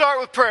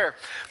with prayer.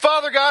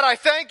 Father God, I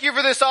thank you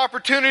for this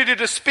opportunity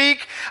to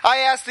speak. I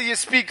ask that you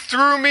speak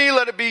through me.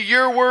 Let it be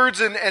your words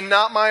and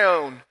not my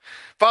own.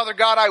 Father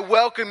God, I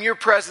welcome your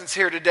presence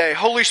here today.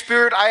 Holy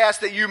Spirit, I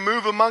ask that you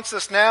move amongst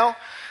us now.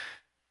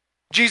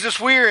 Jesus,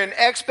 we are in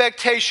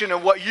expectation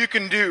of what you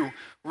can do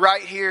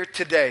right here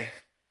today.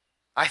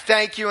 I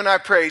thank you and I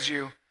praise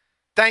you.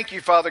 Thank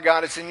you, Father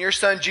God. It's in your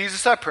Son,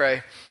 Jesus, I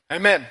pray.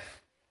 Amen.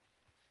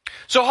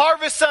 So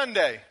Harvest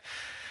Sunday.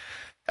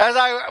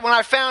 When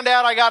I found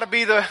out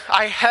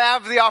I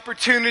have the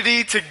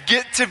opportunity to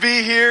get to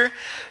be here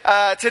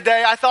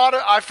today, I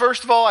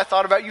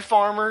thought about you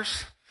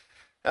farmers.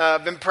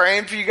 I've been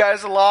praying for you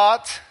guys a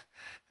lot.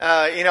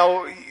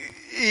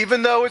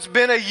 Even though it's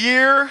been a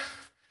year,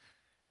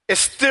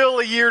 it's still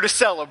a year to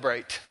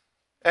celebrate.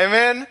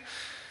 Amen?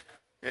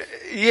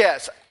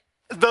 Yes.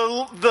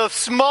 The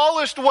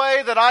smallest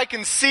way that I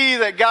can see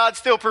that God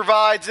still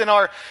provides in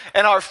our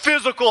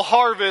physical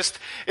harvest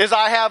is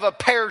I have a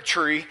pear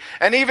tree,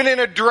 and even in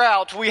a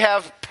drought we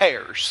have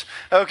pears.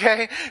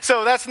 Okay?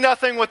 So that's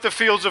nothing with the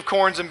fields of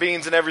corns and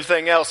beans and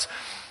everything else.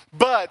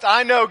 But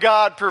I know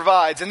God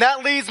provides, and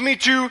that leads me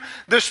to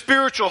the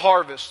spiritual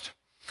harvest.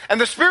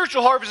 And the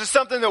spiritual harvest is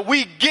something that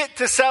we get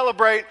to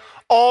celebrate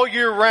all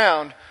year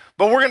round,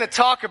 but we're going to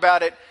talk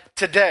about it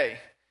today.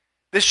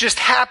 This just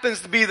happens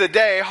to be the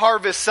day,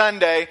 Harvest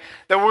Sunday,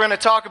 that we're going to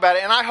talk about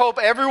it. And I hope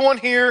everyone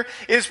here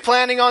is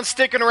planning on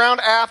sticking around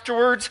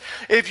afterwards.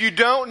 If you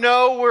don't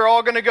know, we're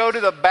all going to go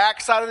to the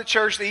back side of the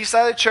church, the east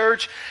side of the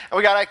church. And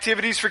we got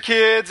activities for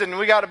kids, and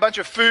we got a bunch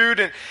of food.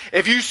 And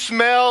if you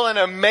smell an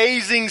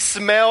amazing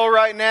smell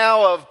right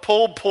now of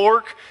pulled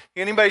pork,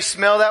 anybody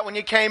smell that when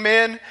you came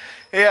in?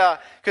 Yeah,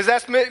 because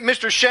that's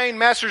Mr. Shane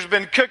Messer's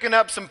been cooking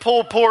up some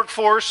pulled pork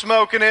for us,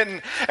 smoking it,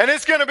 and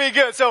it's going to be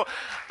good. So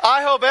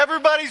I hope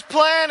everybody's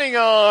planning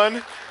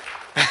on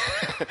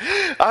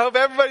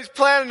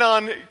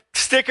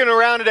sticking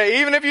around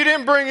today. Even if you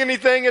didn't bring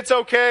anything, it's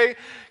okay.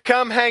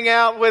 Come hang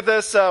out with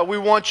us. We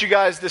want you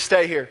guys to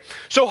stay here.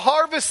 So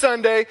Harvest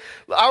Sunday,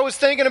 I was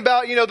thinking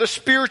about, the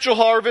spiritual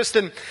harvest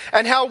and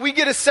how we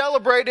get to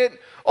celebrate it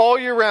all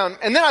year round.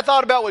 And then I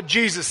thought about what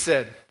Jesus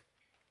said.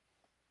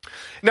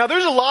 Now,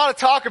 there's a lot of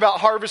talk about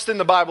harvest in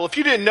the Bible. If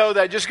you didn't know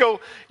that, just go,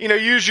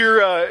 use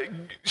your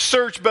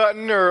search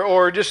button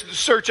or just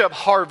search up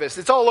harvest.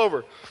 It's all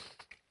over.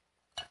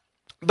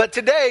 But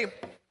today,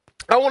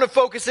 I want to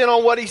focus in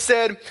on what he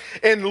said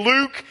in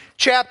Luke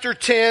chapter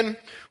 10,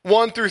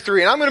 1 through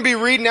 3. And I'm going to be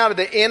reading out of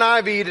the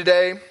NIV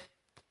today.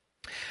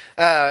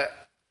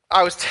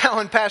 I was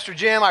telling Pastor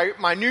Jim,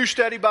 my new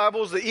study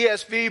Bible is the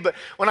ESV, but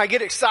when I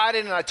get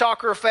excited and I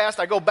talk real fast,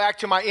 I go back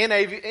to my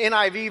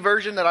NIV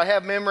version that I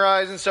have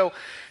memorized. And so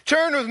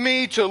turn with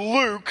me to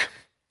Luke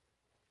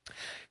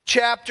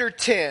chapter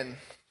 10.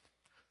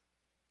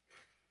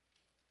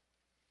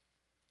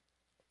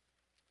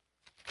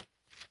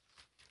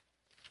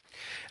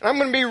 And I'm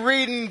going to be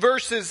reading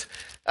verses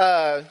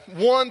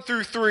 1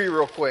 through 3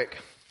 real quick.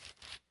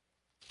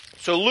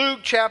 So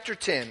Luke chapter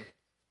 10.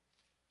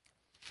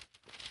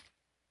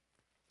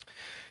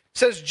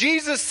 Says,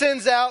 Jesus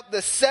sends out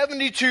the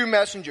 72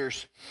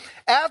 messengers.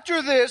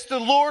 After this, the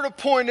Lord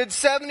appointed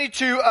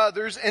 72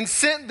 others and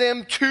sent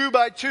them 2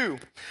 by 2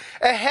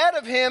 ahead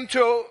of him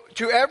to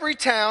every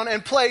town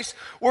and place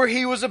where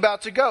he was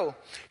about to go.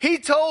 He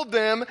told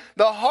them,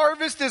 the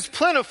harvest is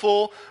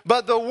plentiful,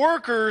 but the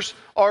workers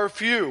are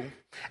few.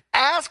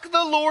 Ask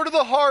the Lord of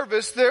the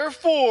harvest,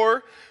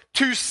 therefore,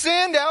 to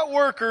send out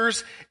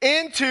workers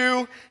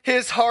into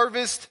his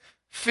harvest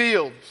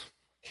fields.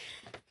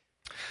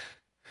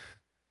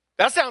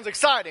 That sounds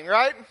exciting,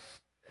 right?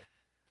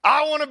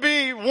 I want to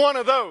be one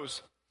of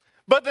those.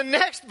 But the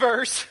next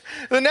verse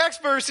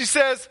he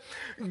says,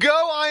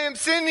 go, I am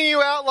sending you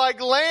out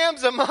like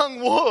lambs among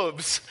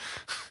wolves.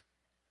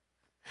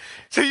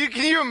 So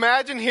can you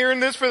imagine hearing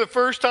this for the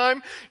first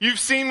time? You've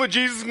seen what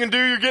Jesus can do.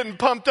 You're getting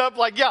pumped up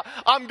like, yeah,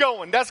 I'm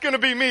going. That's going to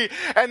be me.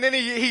 And then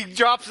he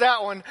drops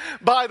that one.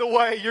 By the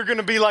way, you're going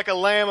to be like a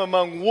lamb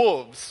among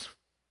wolves.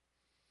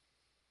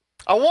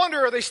 I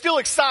wonder, are they still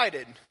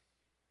excited?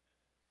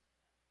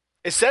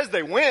 It says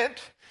they went,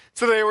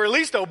 so they were at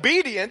least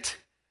obedient.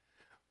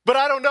 But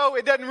I don't know,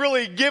 it doesn't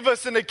really give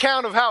us an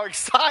account of how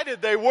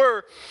excited they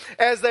were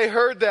as they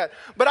heard that.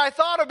 But I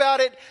thought about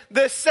it,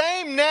 the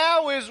same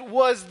now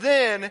was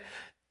then,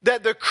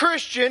 that the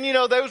Christian,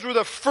 those were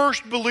the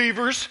first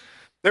believers.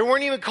 They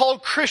weren't even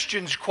called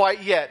Christians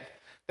quite yet.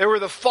 They were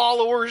the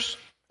followers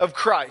of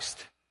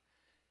Christ.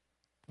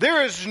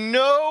 There is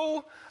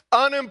no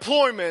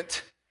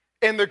unemployment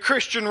in the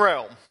Christian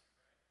realm.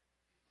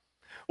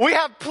 We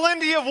have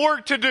plenty of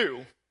work to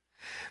do.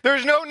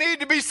 There's no need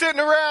to be sitting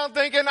around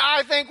thinking,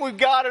 I think we've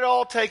got it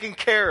all taken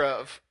care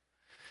of.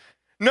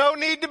 No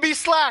need to be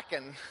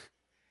slacking.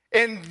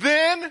 And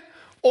then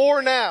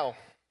or now.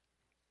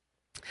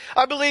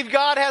 I believe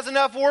God has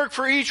enough work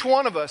for each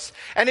one of us.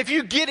 And if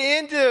you get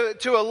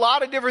into a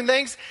lot of different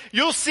things,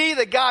 you'll see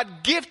that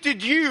God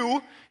gifted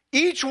you,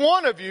 each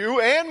one of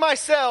you and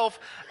myself,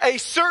 a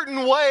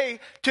certain way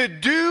to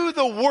do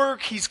the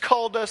work he's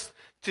called us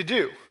to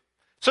do.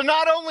 So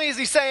not only is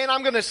he saying,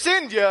 I'm going to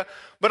send you,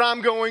 but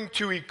I'm going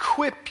to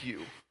equip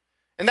you.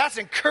 And that's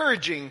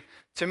encouraging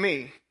to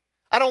me.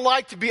 I don't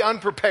like to be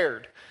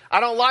unprepared.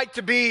 I don't like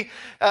to be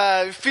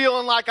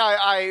feeling like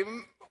I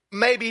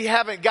maybe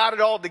haven't got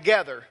it all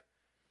together.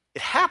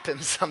 It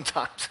happens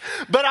sometimes,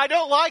 but I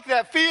don't like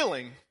that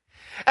feeling.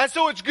 And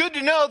so it's good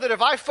to know that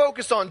if I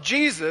focus on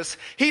Jesus,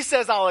 he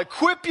says, I'll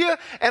equip you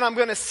and I'm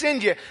going to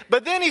send you.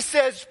 But then he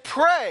says,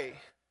 pray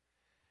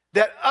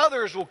that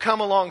others will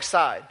come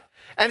alongside.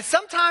 And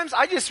sometimes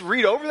I just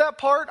read over that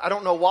part. I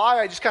don't know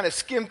why. I just kind of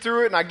skim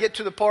through it and I get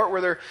to the part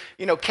where they're,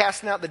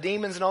 casting out the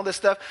demons and all this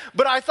stuff.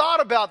 But I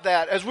thought about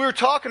that as we were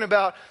talking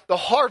about the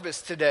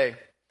harvest today.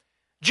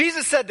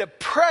 Jesus said to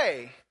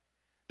pray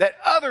that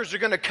others are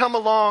going to come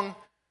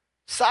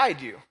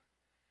alongside you.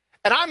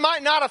 And I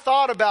might not have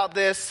thought about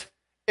this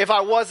if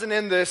I wasn't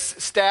in this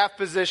staff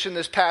position,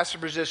 this pastor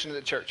position of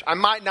the church. I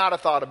might not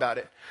have thought about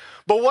it.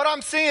 But what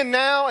I'm seeing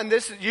now, and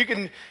this you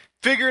can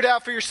figure it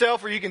out for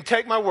yourself or you can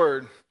take my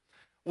word.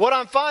 What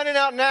I'm finding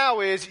out now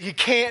is you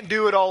can't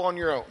do it all on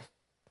your own.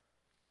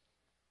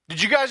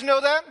 Did you guys know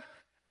that?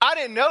 I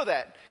didn't know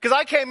that because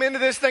I came into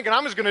this thinking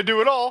I'm just going to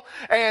do it all.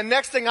 And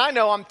next thing I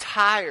know, I'm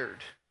tired.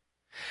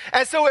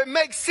 And so it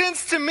makes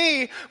sense to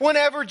me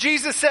whenever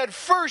Jesus said,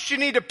 first you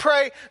need to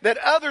pray that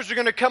others are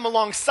going to come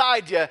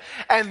alongside you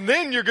and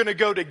then you're going to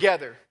go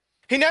together.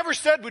 He never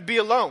said we'd be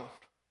alone.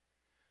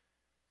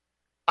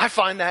 I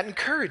find that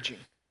encouraging.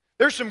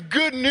 There's some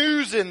good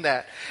news in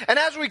that. And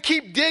as we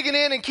keep digging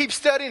in and keep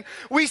studying,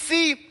 we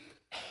see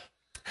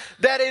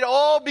that it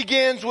all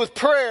begins with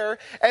prayer,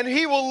 and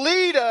he will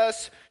lead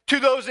us to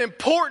those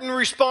important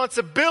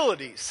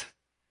responsibilities.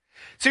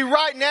 See,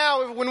 right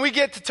now, when we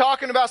get to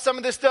talking about some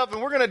of this stuff,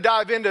 and we're going to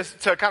dive into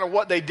kind of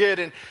what they did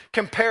and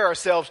compare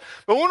ourselves,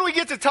 but when we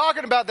get to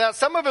talking about that,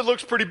 some of it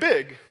looks pretty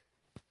big.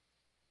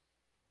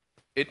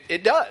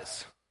 It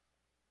does.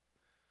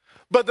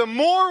 But the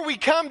more we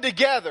come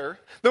together,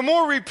 the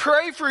more we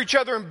pray for each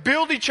other and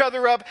build each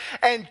other up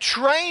and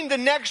train the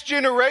next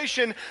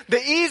generation, the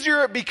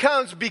easier it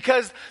becomes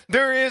because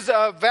there is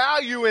a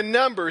value in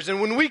numbers. And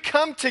when we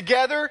come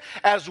together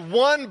as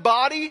one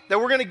body, that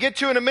we're going to get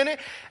to in a minute,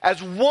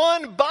 as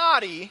one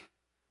body,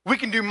 we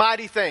can do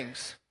mighty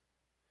things.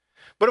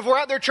 But if we're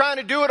out there trying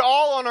to do it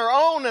all on our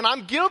own, and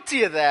I'm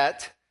guilty of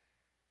that,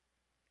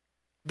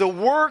 the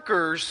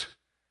workers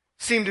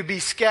seem to be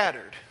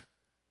scattered.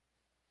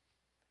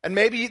 And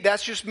maybe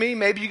that's just me.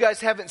 Maybe you guys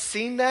haven't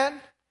seen that.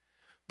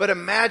 But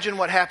imagine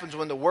what happens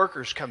when the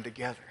workers come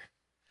together.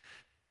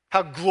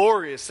 How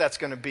glorious that's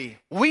going to be.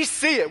 We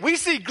see it. We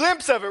see a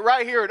glimpse of it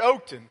right here at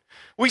Oakton.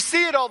 We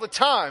see it all the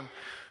time.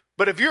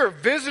 But if you're a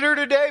visitor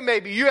today,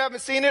 maybe you haven't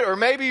seen it, or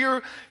maybe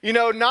you're,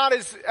 not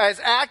as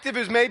active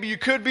as maybe you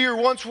could be or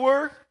once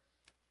were,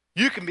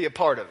 you can be a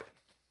part of it.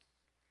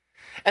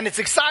 And it's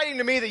exciting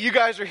to me that you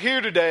guys are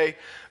here today,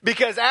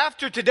 because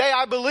after today,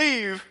 I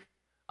believe,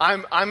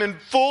 I'm in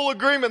full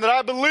agreement that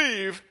I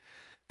believe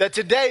that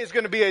today is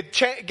going to be a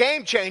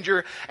game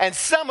changer, and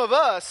some of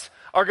us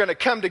are going to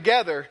come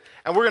together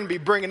and we're going to be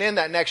bringing in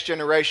that next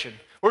generation.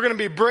 We're going to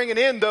be bringing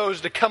in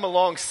those to come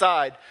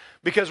alongside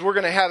because we're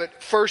going to have it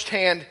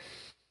firsthand.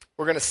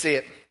 We're going to see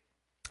it.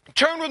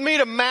 Turn with me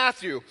to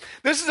Matthew.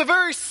 This is a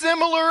very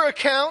similar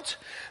account.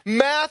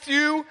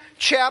 Matthew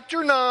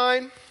chapter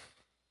 9.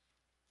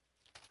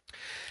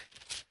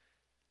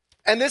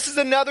 And this is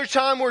another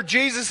time where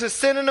Jesus is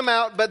sending them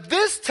out. But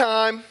this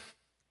time,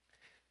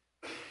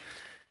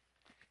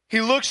 he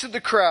looks at the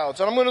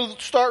crowds. And I'm going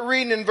to start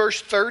reading in verse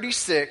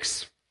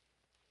 36.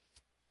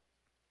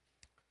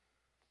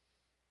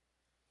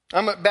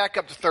 I'm going to back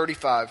up to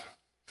 35.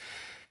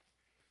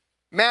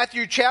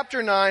 Matthew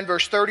chapter 9,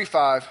 verse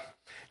 35.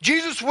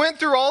 Jesus went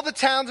through all the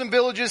towns and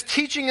villages,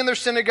 teaching in their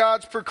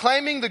synagogues,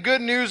 proclaiming the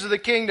good news of the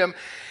kingdom,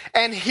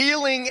 and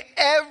healing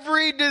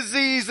every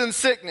disease and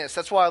sickness.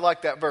 That's why I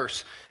like that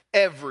verse.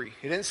 Every.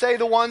 He didn't say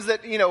the ones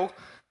that,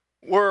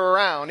 were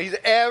around. He's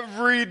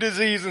every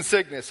disease and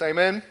sickness.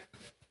 Amen.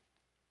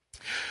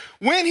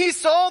 When he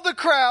saw the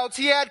crowds,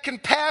 he had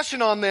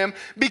compassion on them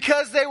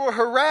because they were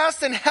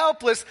harassed and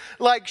helpless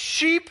like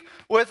sheep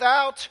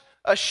without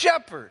a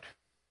shepherd.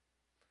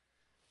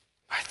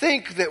 I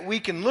think that we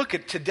can look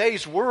at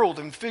today's world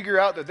and figure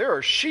out that there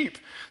are sheep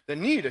that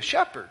need a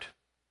shepherd.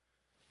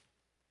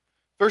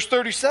 Verse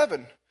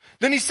 37.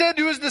 Then he said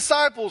to his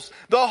disciples,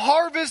 "The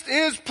harvest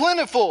is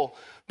plentiful,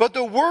 but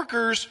the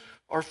workers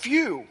are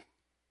few.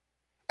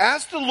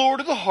 Ask the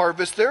Lord of the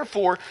harvest,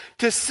 therefore,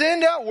 to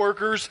send out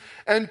workers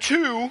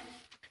into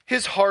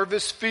his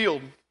harvest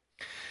field."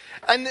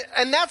 And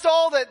that's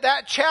all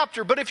that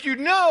chapter. But if you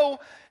know,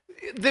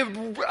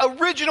 the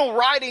original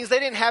writings, they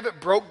didn't have it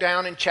broke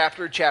down in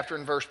chapter to chapter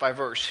and verse by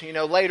verse.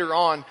 Later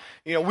on,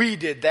 we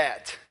did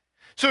that.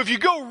 So if you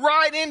go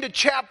right into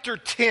chapter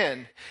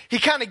 10, he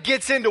kind of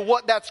gets into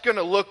what that's going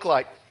to look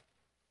like.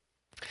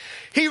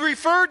 He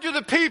referred to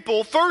the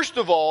people, first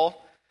of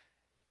all,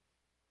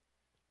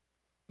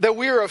 that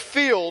we are a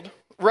field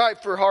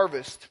ripe for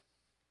harvest.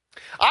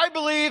 I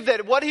believe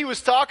that what he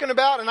was talking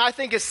about, and I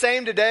think is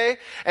same today,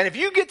 and if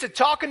you get to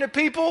talking to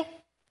people,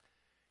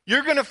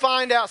 you're going to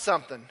find out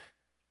something.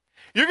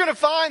 you're going to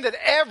find that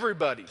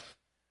everybody,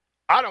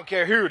 I don't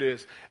care who it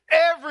is,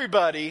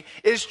 everybody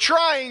is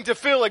trying to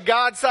fill a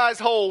God-sized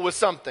hole with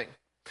something.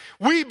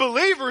 We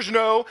believers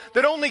know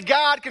that only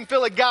God can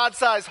fill a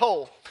God-sized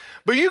hole.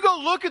 But you go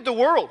look at the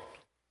world.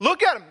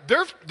 Look at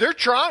them. They're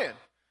trying.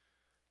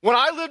 When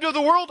I lived in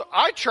the world,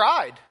 I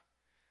tried.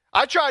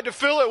 I tried to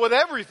fill it with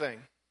everything.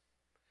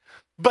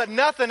 But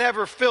nothing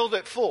ever filled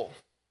it full.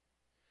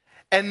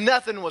 And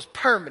nothing was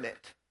permanent.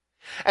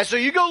 And so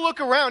you go look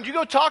around, you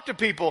go talk to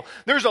people.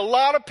 There's a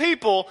lot of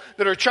people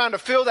that are trying to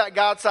fill that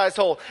God-sized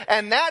hole.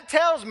 And that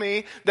tells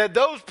me that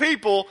those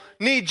people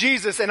need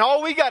Jesus. And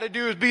all we got to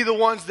do is be the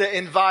ones that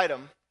invite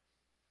them.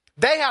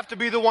 They have to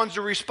be the ones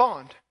to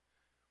respond.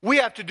 We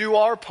have to do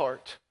our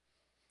part.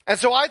 And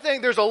so I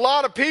think there's a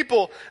lot of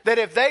people that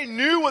if they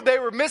knew what they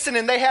were missing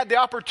and they had the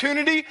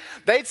opportunity,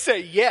 they'd say,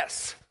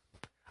 yes,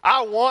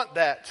 I want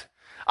that.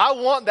 I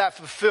want that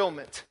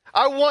fulfillment.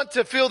 I want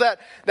to feel that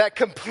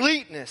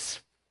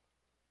completeness.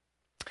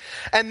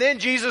 And then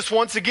Jesus,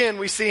 once again,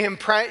 we see him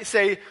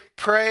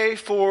pray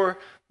for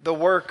the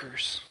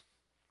workers.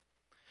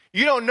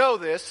 You don't know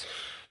this,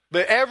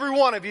 but every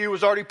one of you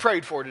was already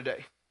prayed for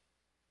today.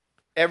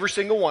 Every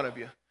single one of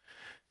you.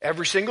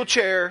 Every single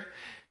chair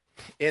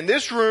in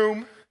this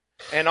room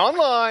and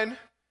online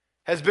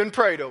has been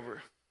prayed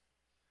over.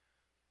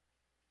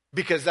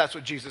 Because that's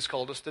what Jesus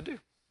called us to do.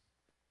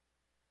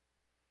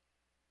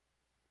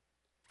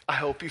 I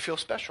hope you feel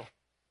special.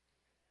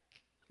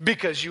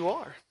 Because you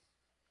are.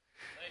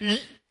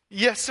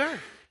 Yes, sir.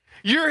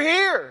 You're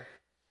here.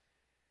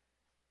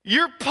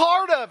 You're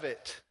part of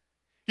it.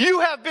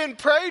 You have been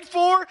prayed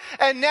for,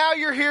 and now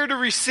you're here to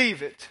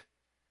receive it.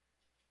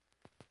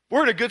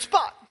 We're in a good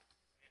spot.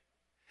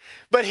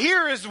 But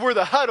here is where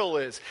the huddle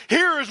is.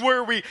 Here is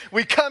where we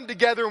come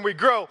together and we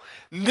grow.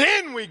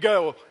 Then we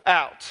go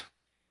out.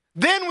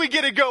 Then we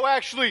get to go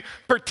actually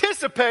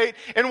participate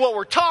in what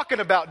we're talking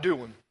about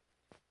doing.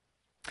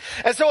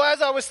 And so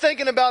as I was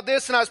thinking about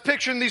this and I was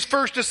picturing these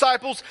first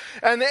disciples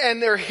and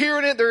they're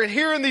hearing it, they're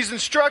hearing these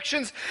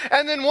instructions.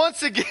 And then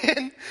once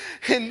again,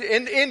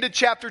 into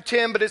chapter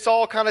 10, but it's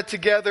all kind of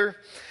together.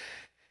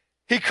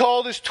 He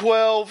called his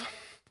 12.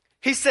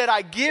 He said,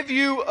 I give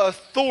you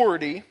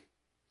authority,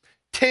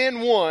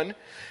 10:1,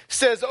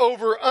 says,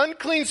 over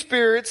unclean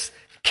spirits,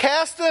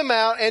 cast them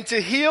out, and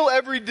to heal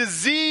every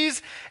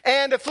disease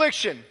and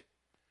affliction.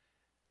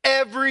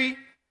 Every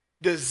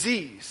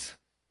disease.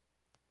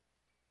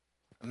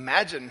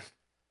 Imagine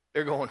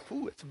they're going,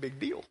 ooh, it's a big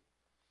deal.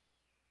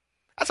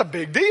 That's a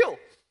big deal.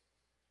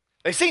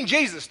 They've seen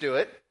Jesus do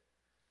it,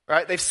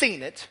 right? They've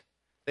seen it.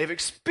 They've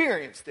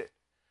experienced it.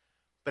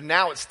 But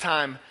now it's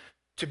time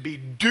to be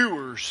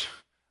doers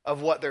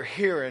of what they're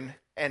hearing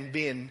and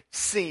being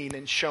seen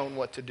and shown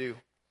what to do.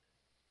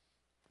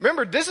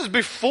 Remember, this is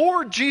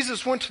before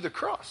Jesus went to the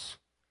cross.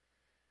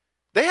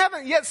 They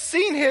haven't yet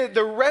seen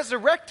the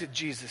resurrected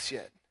Jesus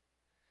yet.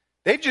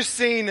 They've just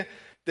seen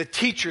the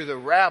teacher, the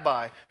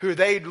rabbi, who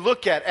they'd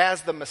look at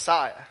as the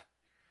Messiah.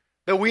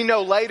 But we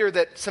know later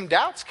that some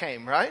doubts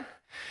came, right?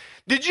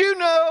 Did you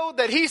know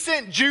that he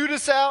sent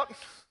Judas out?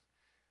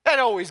 That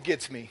always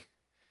gets me.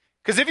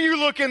 Because if you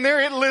look in there,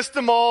 it lists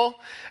them all.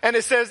 And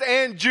it says,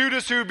 and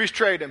Judas who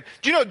betrayed him.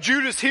 Do you know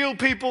Judas healed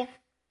people?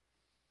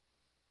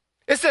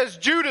 It says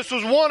Judas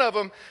was one of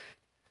them.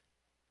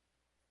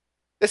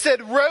 It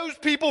said rose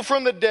people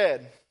from the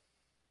dead.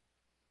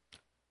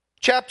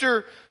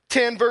 Chapter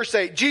 10, verse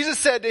 8. Jesus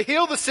said to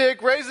heal the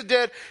sick, raise the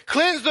dead,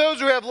 cleanse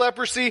those who have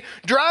leprosy,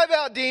 drive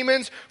out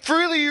demons,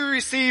 freely you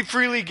receive,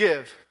 freely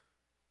give.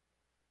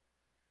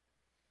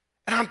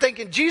 And I'm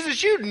thinking,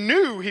 Jesus, you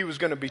knew he was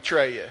going to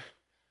betray you,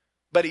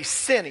 but he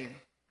sent him.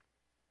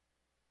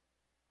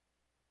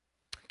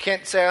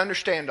 Can't say I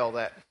understand all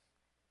that.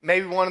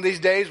 Maybe one of these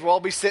days we'll all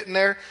be sitting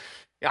there.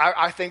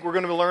 I think we're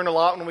going to learn a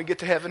lot when we get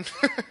to heaven.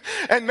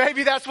 And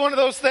maybe that's one of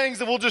those things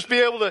that we'll just be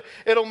able to,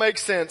 it'll make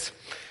sense.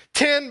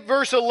 10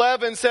 verse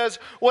 11 says,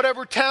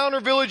 whatever town or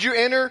village you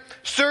enter,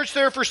 search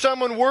there for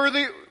someone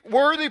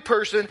worthy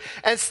person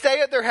and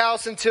stay at their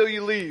house until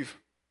you leave.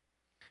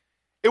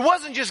 It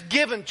wasn't just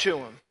given to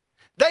them.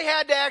 They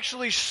had to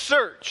actually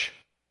search.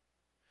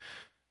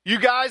 You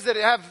guys that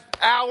have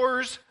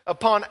hours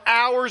upon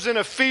hours in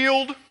a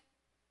field,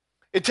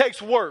 it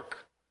takes work,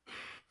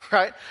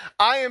 right?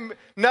 I am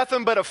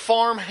nothing but a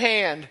farm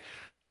hand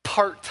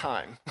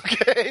part-time,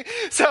 okay?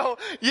 So,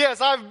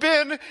 yes, I've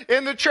been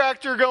in the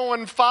tractor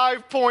going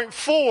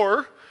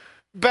 5.4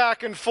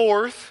 back and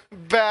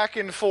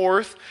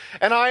forth,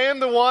 and I am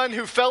the one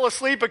who fell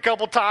asleep a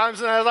couple times,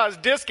 and as I was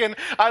disking,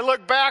 I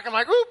look back, I'm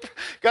like, oop,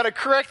 got to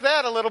correct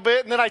that a little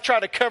bit, and then I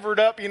try to cover it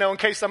up, in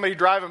case somebody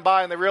driving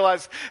by and they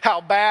realize how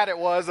bad it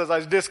was as I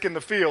was disking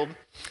the field.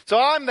 So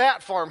I'm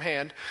that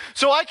farmhand.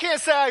 So I can't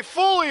say I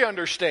fully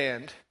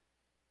understand,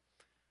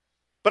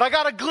 but I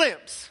got a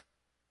glimpse.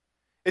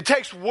 It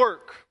takes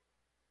work.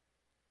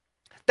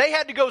 They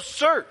had to go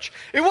search.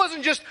 It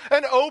wasn't just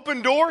an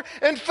open door.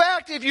 In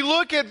fact, if you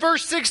look at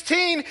verse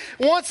 16,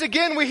 once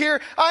again we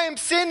hear, I am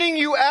sending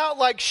you out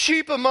like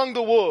sheep among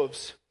the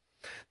wolves.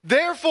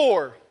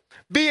 Therefore,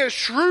 be as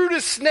shrewd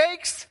as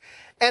snakes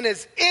and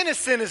as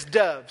innocent as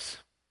doves.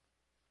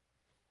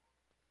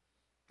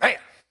 Man.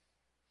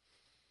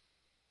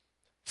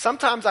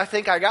 Sometimes I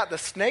think I got the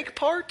snake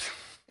part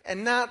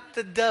and not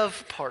the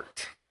dove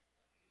part.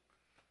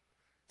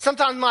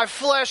 Sometimes my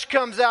flesh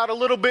comes out a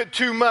little bit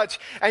too much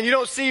and you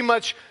don't see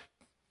much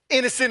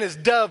innocent as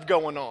dove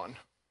going on.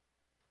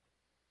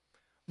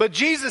 But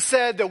Jesus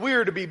said that we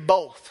are to be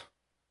both.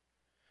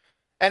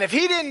 And if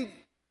he didn't,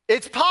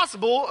 it's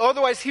possible,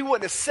 otherwise he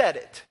wouldn't have said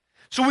it.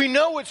 So we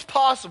know it's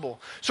possible.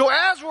 So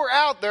as we're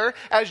out there,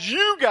 as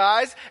you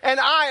guys and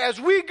I, as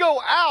we go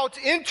out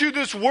into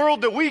this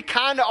world that we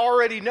kind of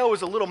already know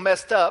is a little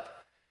messed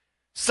up,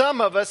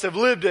 some of us have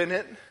lived in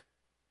it,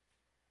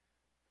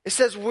 it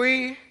says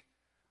we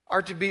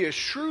are to be as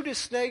shrewd as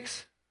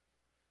snakes,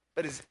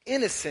 but as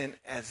innocent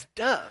as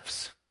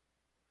doves.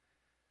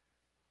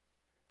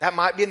 That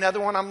might be another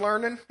one I'm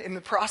learning in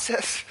the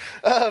process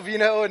of,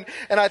 and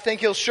I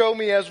think he'll show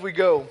me as we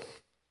go.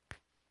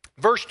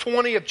 Verse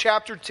 20 of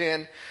chapter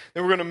 10,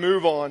 then we're going to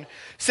move on,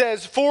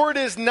 says, "For it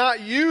is not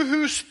you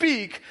who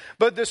speak,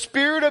 but the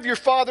Spirit of your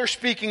Father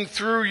speaking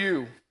through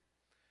you."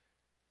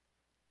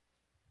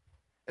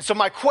 And so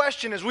my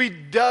question as we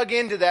dug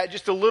into that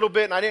just a little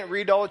bit, and I didn't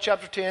read all of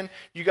chapter 10,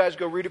 you guys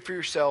go read it for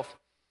yourself.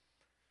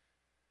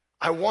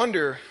 I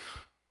wonder,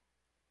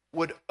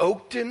 would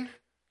Oakton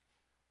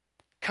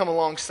come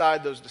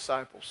alongside those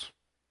disciples?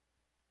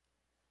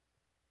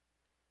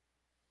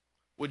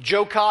 Would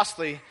Joe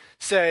Costley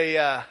say,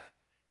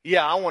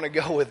 yeah, I want to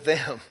go with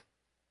them?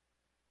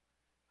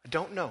 I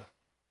don't know.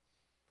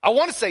 I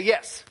want to say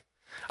yes.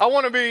 I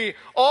want to be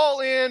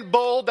all in,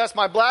 bold. That's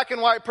my black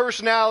and white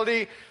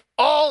personality.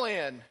 All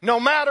in, no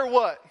matter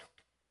what.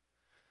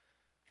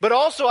 But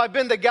also I've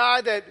been the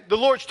guy that the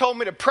Lord's told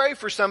me to pray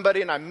for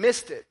somebody and I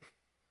missed it.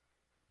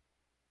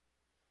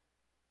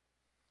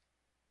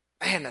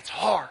 Man, that's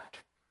hard.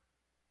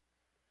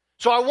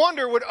 So I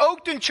wonder, would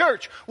Oakton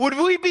Church, would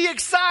we be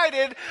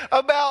excited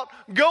about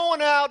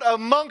going out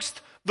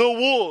amongst the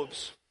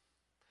wolves?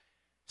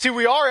 See,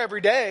 we are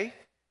every day.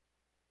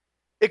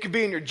 It could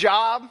be in your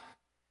job.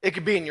 It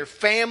could be in your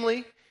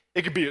family.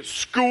 It could be at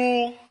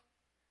school.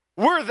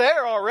 We're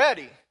there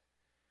already.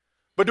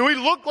 But do we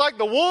look like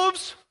the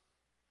wolves?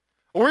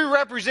 Or are we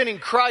representing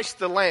Christ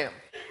the Lamb?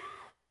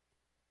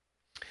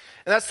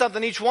 And that's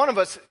something each one of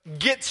us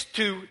gets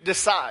to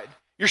decide.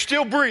 You're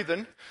still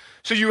breathing,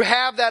 so you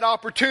have that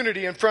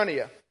opportunity in front of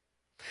you.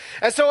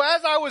 And so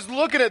as I was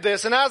looking at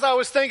this, and as I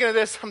was thinking of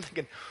this, I'm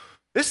thinking,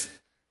 this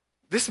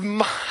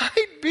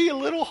might be a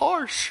little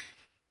harsh.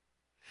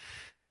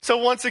 So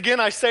once again,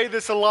 I say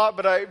this a lot,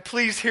 but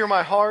please hear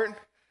my heart.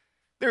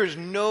 There is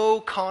no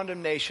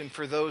condemnation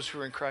for those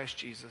who are in Christ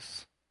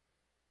Jesus.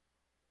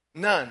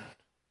 None.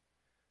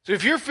 So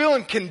if you're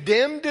feeling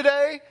condemned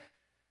today,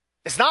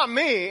 it's not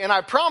me, and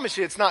I promise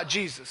you it's not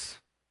Jesus.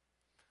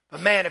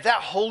 But man, if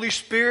that Holy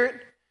Spirit,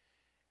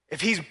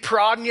 if he's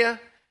prodding you,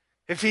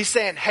 if he's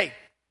saying, hey,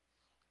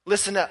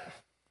 listen up.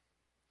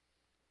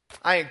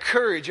 I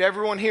encourage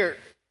everyone here,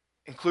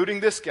 including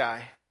this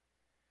guy,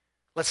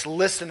 let's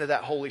listen to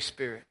that Holy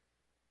Spirit.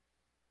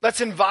 Let's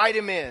invite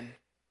him in.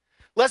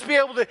 Let's be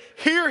able to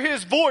hear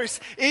his voice,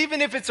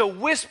 even if it's a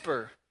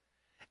whisper.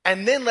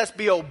 And then let's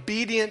be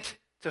obedient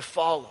to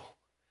follow.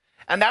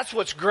 And that's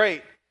what's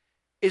great,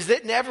 is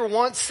that never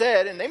once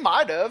said, and they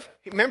might have.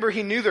 Remember,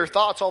 he knew their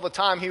thoughts all the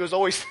time. He was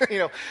always,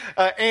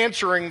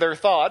 answering their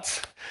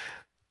thoughts.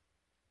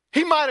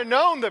 He might have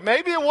known that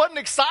maybe it wasn't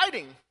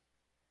exciting.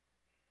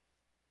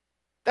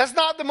 That's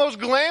not the most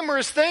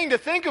glamorous thing to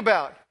think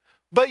about.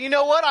 But you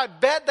know what? I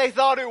bet they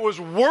thought it was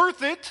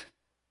worth it.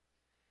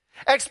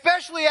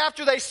 Especially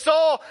after they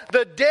saw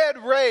the dead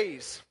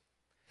raise.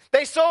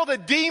 They saw the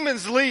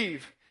demons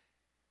leave.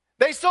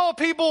 They saw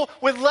people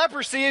with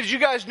leprosy, as you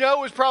guys know,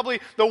 was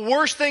probably the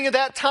worst thing at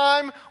that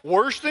time,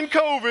 worse than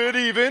COVID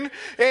even,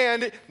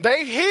 and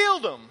they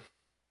healed them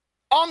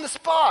on the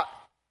spot.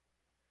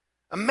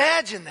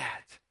 Imagine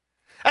that.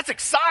 That's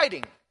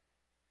exciting.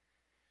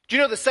 Do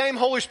you know the same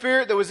Holy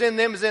Spirit that was in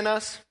them is in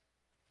us?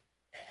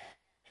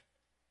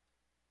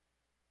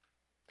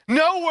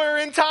 Nowhere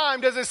in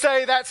time does it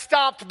say that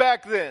stopped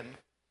back then.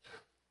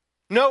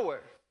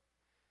 Nowhere.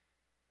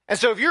 And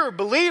so if you're a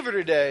believer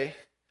today,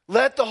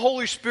 let the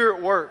Holy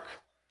Spirit work.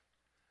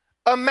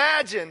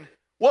 Imagine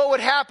what would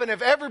happen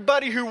if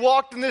everybody who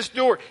walked in this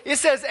door, it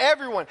says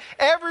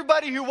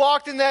everybody who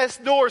walked in these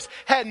doors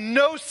had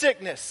no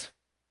sickness.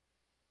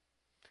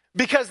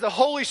 Because the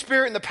Holy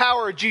Spirit and the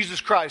power of Jesus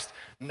Christ,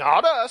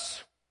 not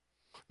us,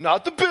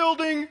 not the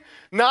building,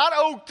 not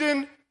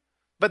Oakton,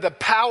 but the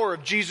power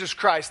of Jesus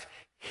Christ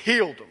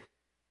healed them.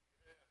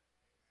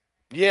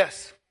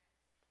 Yes.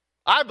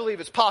 I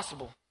believe it's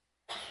possible.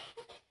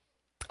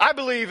 I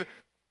believe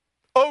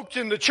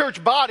Oakton, the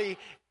church body,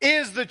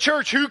 is the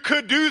church who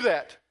could do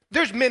that.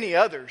 There's many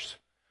others.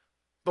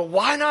 But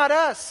why not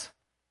us?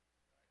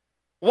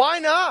 Why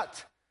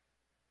not?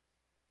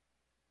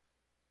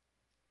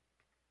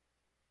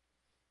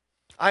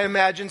 I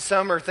imagine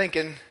some are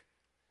thinking,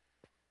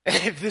 and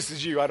if this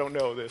is you, I don't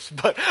know this,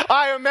 but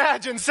I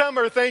imagine some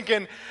are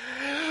thinking,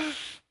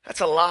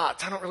 That's a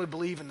lot. I don't really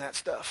believe in that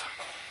stuff.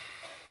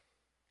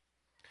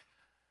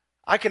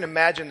 I can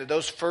imagine that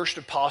those first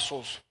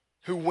apostles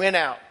who went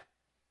out,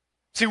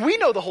 see, we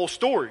know the whole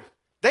story.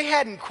 They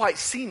hadn't quite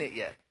seen it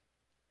yet.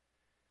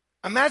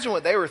 Imagine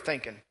what they were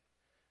thinking.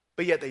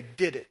 But yet they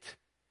did it.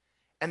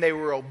 And they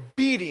were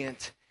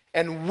obedient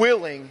and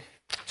willing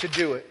to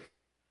do it.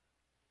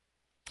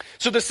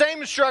 So the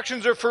same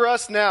instructions are for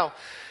us now.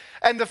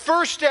 And the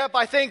first step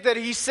I think that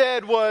he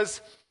said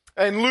was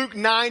in Luke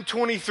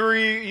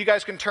 9:23. You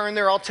guys can turn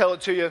there, I'll tell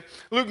it to you.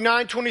 Luke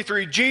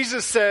 9:23,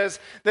 Jesus says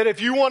that if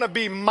you want to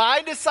be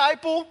my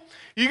disciple,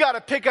 you got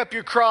to pick up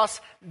your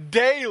cross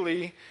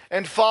daily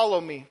and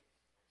follow me.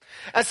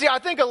 And see, I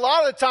think a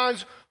lot of the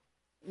times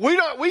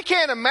we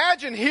can't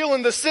imagine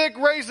healing the sick,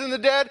 raising the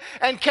dead,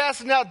 and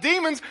casting out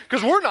demons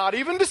because we're not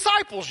even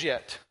disciples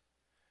yet.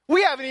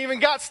 We haven't even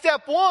got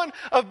step one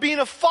of being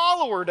a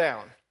follower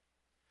down.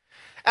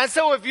 And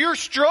so if you're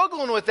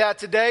struggling with that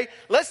today,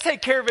 let's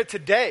take care of it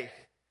today.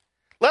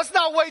 Let's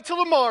not wait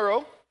till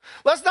tomorrow.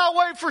 Let's not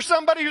wait for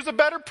somebody who's a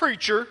better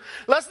preacher.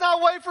 Let's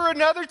not wait for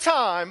another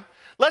time.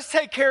 Let's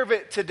take care of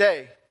it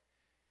today.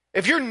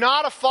 If you're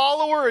not a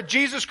follower of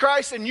Jesus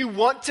Christ and you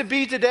want to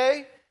be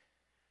today,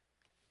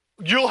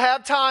 you'll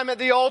have time at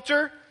the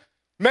altar.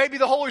 Maybe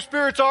the Holy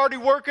Spirit's already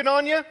working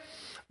on you.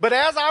 But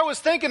as I was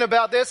thinking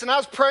about this and I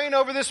was praying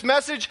over this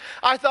message,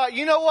 I thought,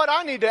 you know what?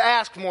 I need to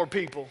ask more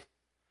people.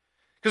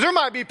 Because there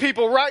might be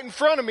people right in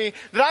front of me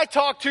that I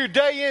talk to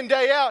day in,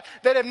 day out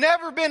that have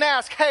never been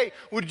asked, hey,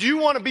 would you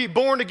want to be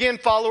born again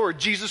follower of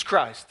Jesus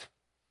Christ?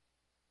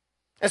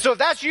 And so if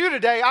that's you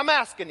today, I'm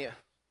asking you.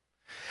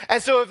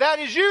 And so if that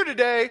is you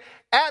today,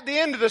 at the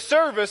end of the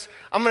service,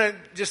 I'm going to,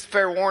 just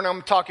fair warning,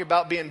 I'm talking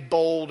about being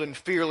bold and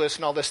fearless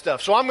and all this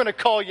stuff. So I'm going to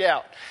call you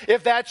out.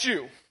 If that's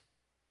you,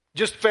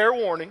 just fair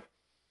warning,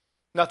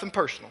 nothing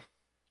personal.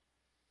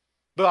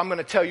 But I'm going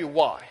to tell you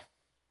why.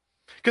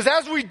 Because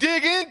as we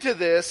dig into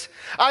this,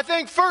 I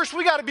think first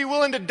we got to be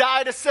willing to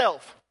die to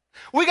self.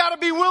 We got to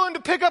be willing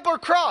to pick up our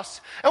cross.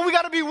 And we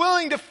got to be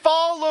willing to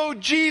follow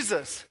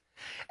Jesus.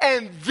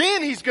 And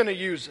then he's going to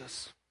use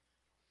us.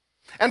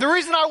 And the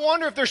reason I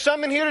wonder if there's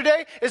some in here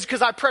today is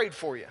because I prayed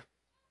for you.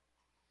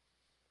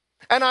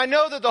 And I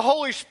know that the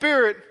Holy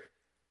Spirit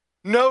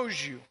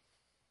knows you.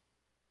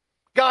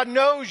 God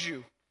knows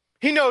you.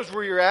 He knows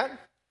where you're at.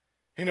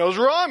 He knows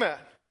where I'm at.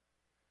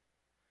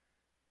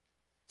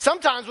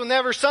 Sometimes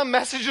whenever some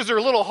messages are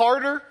a little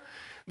harder,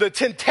 the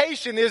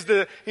temptation is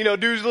to, do a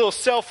little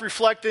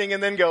self-reflecting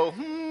and then go,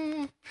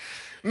 maybe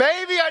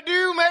I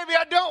do, maybe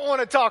I don't want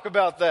to talk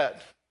about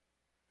that.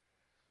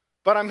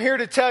 But I'm here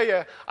to tell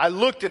you, I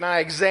looked and I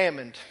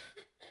examined.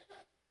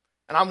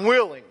 And I'm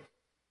willing.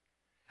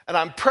 And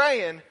I'm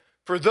praying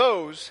for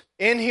those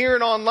in here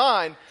and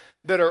online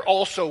that are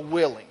also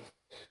willing.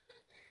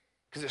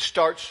 Because it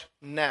starts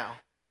now.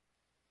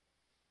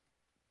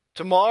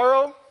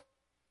 Tomorrow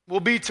will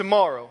be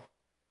tomorrow.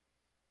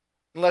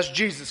 Unless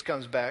Jesus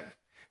comes back.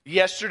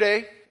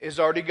 Yesterday is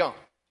already gone.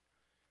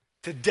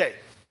 Today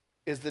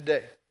is the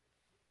day.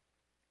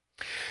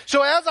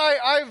 So as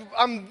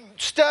I'm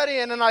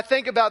studying and I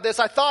think about this,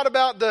 I thought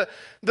about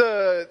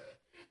the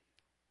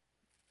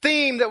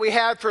theme that we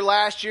had for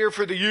last year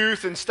for the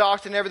youth and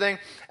Stockton and everything,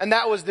 and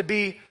that was to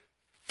be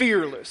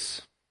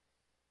fearless.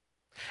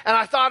 And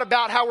I thought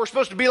about how we're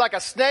supposed to be like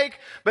a snake,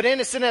 but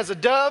innocent as a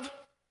dove.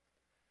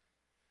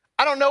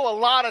 I don't know a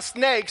lot of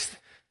snakes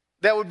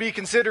that would be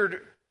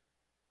considered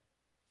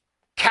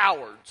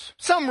cowards.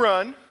 Some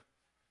run,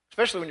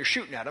 especially when you're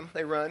shooting at them,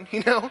 they run,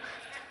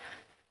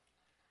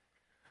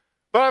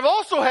 But I've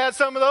also had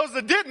some of those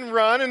that didn't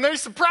run and they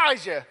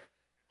surprise you.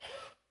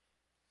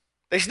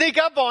 They sneak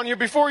up on you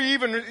before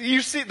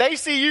they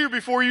see you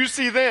before you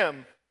see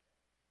them.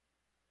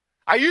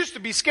 I used to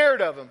be scared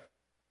of them.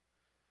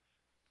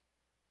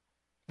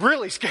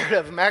 Really scared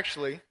of them,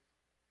 actually.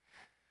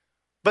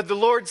 But the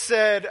Lord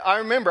said, I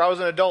remember I was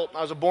an adult,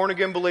 I was a born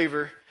again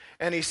believer,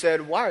 and he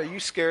said, why are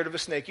you scared of a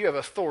snake? You have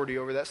authority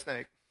over that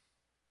snake.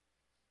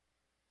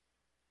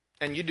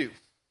 And you do.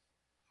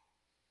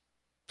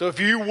 So if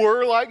you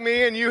were like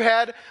me and you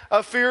had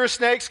a fear of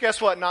snakes,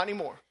 guess what? Not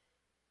anymore.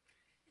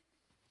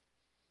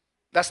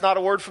 That's not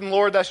a word from the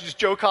Lord. That's just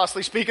Joe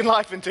Costley speaking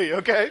life into you,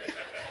 okay?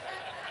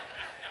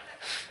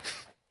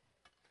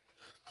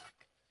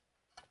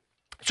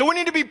 So we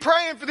need to be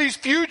praying for these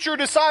future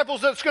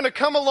disciples that's going to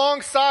come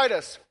alongside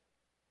us.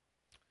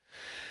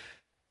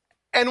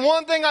 And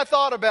one thing I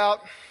thought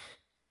about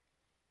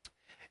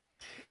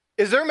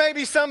is there may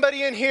be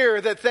somebody in here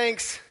that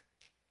thinks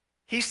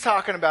he's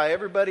talking about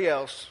everybody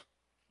else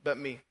but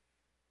me.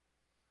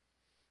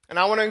 And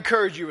I want to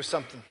encourage you with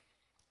something.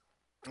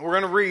 We're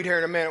going to read here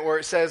in a minute where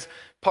it says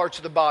parts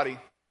of the body.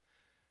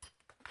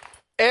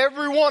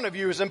 Every one of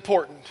you is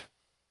important.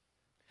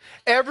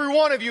 Every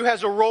one of you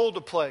has a role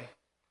to play.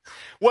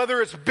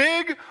 Whether it's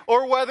big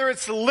or whether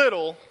it's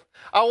little,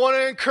 I want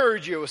to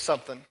encourage you with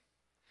something.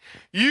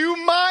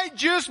 You might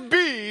just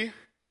be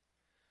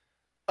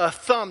a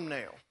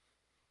thumbnail.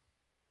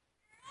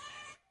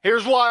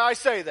 Here's why I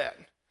say that.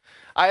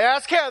 I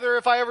asked Heather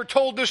if I ever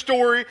told this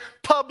story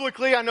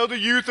publicly. I know the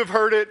youth have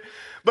heard it.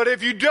 But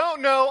if you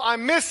don't know,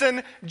 I'm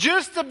missing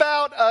just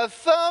about a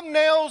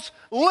thumbnail's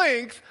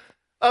length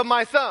of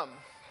my thumb.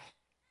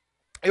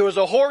 It was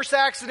a horse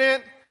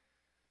accident.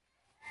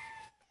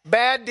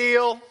 Bad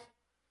deal.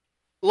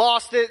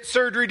 Lost it.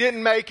 Surgery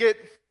didn't make it.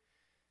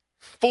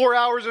 4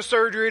 hours of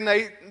surgery, and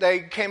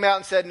they came out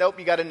and said, nope,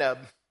 you got a nub.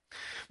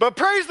 But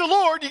praise the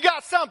Lord, you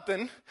got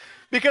something,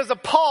 because a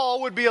paw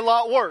would be a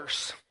lot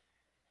worse.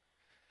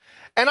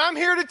 And I'm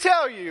here to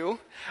tell you,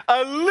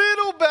 a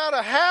little, about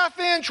a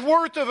half-inch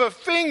worth of a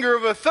finger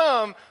of a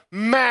thumb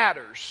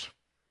matters.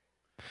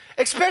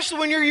 Especially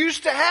when you're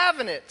used to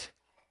having it.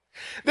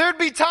 There'd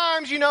be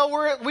times,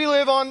 where we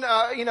live on,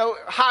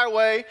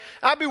 highway.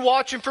 I'd be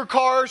watching for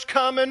cars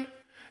coming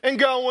and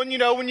going.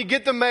 When you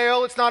get the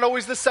mail, it's not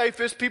always the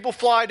safest. People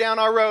fly down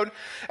our road.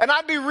 And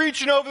I'd be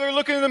reaching over there,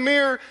 looking in the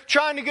mirror,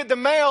 trying to get the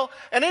mail.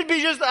 And it'd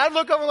be I'd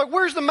look over like,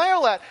 where's the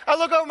mail at? I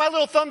look over, my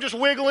little thumb just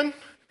wiggling.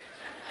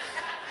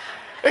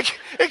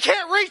 It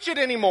can't reach it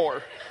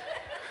anymore.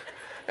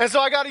 And so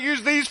I got to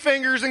use these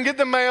fingers and get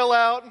the mail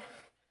out.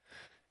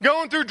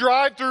 Going through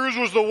drive-thrus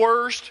was the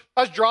worst.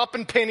 I was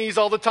dropping pennies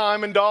all the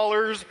time and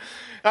dollars.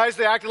 I used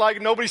to act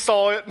like nobody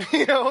saw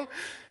it,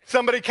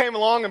 Somebody came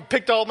along and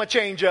picked all my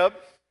change up.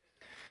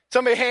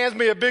 Somebody hands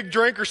me a big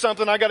drink or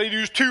something, I got to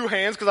use 2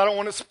 hands because I don't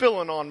want it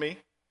spilling on me.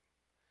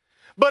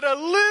 But a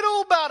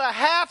little, about a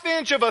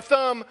half-inch of a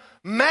thumb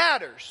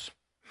matters.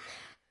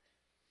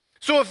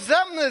 So if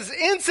something as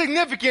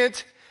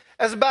insignificant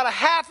as about a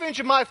half-inch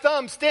of my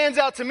thumb stands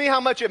out to me how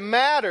much it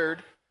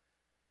mattered,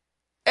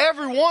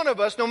 every one of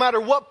us, no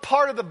matter what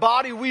part of the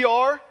body we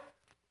are,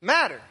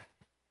 matter.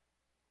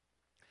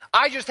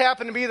 I just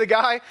happen to be the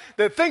guy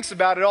that thinks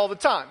about it all the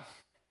time.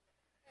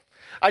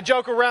 I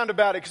joke around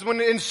about it because when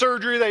in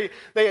surgery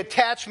they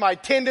attach my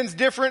tendons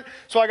different,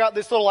 so I got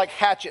this little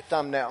hatchet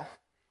thumb now.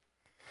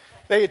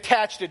 They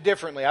attached it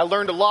differently. I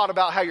learned a lot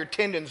about how your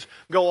tendons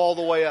go all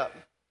the way up.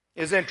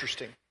 It's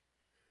interesting.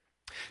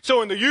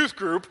 So in the youth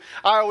group,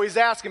 I always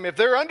ask them if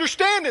they're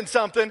understanding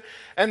something,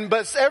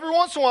 but every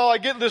once in a while I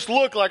get this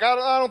look like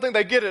I don't think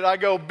they get it. I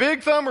go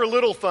big thumb or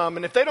little thumb,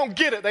 and if they don't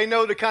get it, they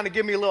know to kind of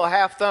give me a little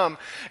half thumb,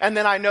 and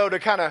then I know to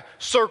kind of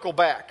circle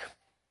back.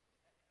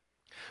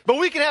 But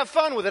we can have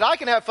fun with it. I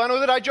can have fun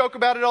with it. I joke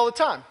about it all the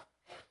time.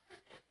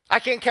 I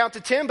can't count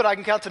to 10, but I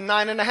can count to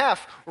 9.5.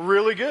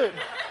 Really good.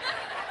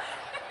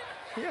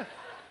 Yeah.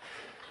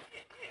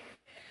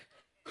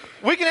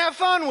 We can have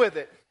fun with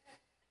it.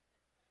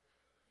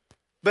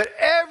 But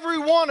every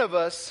one of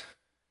us,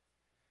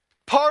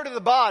 part of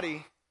the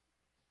body,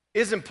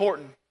 is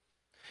important.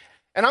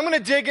 And I'm going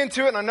to dig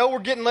into it, and I know we're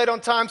getting late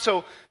on time,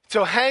 so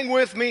hang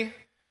with me.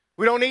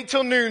 We don't eat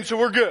till noon, so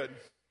we're good.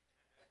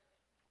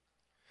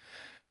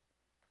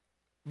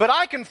 But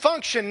I can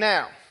function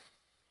now.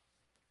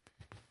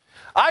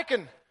 I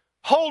can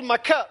hold my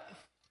cup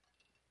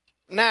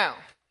now.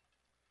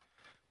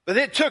 But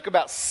it took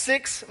about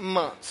 6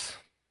 months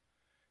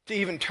to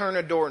even turn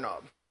a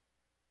doorknob.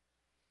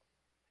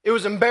 It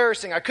was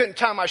embarrassing. I couldn't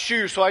tie my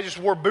shoes, so I just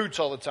wore boots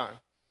all the time.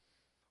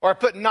 Or I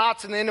put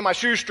knots in the end of my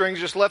shoestrings,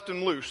 just left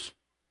them loose.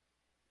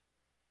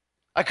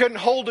 I couldn't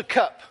hold a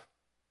cup.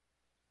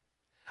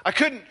 I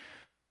couldn't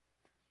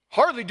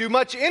hardly do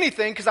much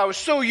anything because I was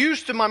so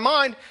used to my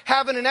mind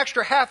having an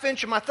extra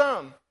half-inch of my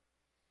thumb.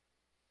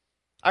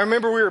 I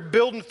remember we were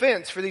building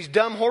fence for these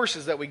dumb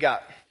horses that we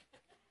got.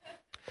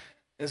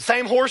 And the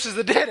same horses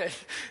that did it.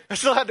 I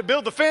still had to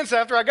build the fence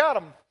after I got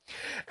them.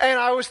 And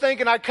I was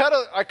thinking, I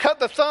cut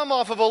the thumb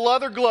off of a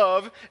leather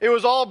glove. It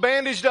was all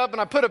bandaged up,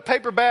 and I put a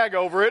paper bag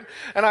over it.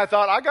 And I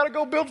thought, I got to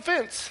go build a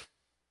fence.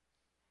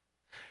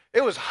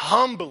 It was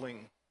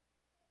humbling.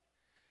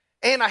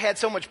 And I had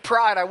so much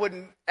pride, I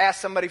wouldn't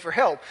ask somebody for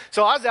help.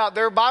 So I was out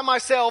there by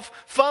myself,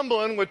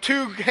 fumbling with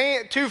two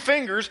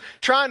fingers,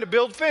 trying to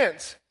build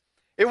fence.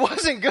 It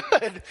wasn't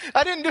good.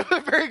 I didn't do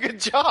a very good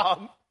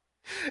job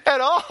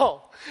at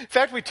all. In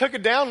fact, we took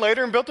it down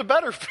later and built a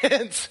better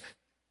fence.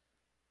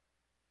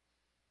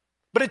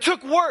 But it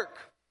took work.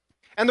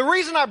 And the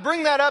reason I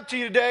bring that up to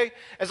you today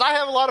is I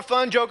have a lot of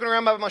fun joking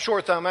around about my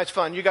short thumb. That's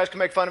fun. You guys can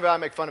make fun of it. I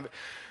make fun of it.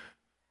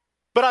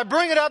 But I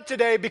bring it up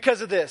today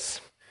because of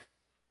this.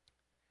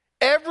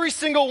 Every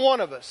single one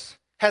of us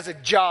has a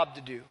job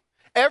to do.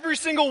 Every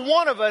single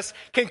one of us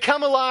can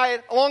come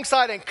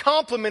alongside and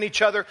complement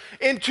each other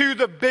into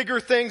the bigger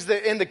things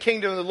that in the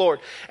kingdom of the Lord.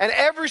 And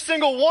every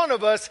single one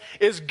of us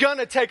is going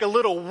to take a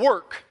little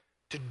work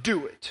to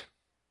do it.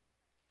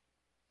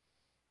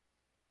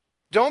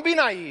 Don't be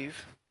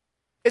naive.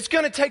 It's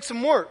going to take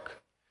some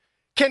work.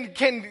 Can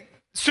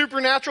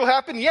supernatural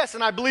happen? Yes,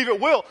 and I believe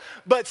it will.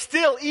 But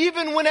still,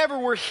 even whenever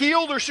we're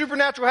healed or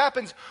supernatural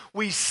happens,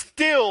 we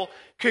still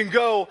can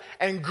go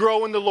and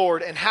grow in the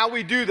Lord. And how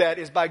we do that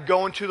is by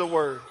going to the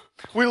Word.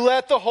 We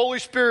let the Holy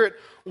Spirit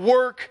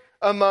work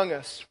among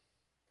us.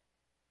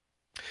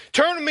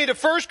 Turn with me to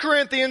 1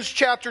 Corinthians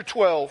chapter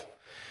 12.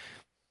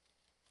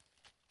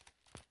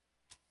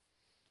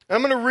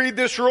 I'm going to read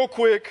this real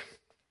quick.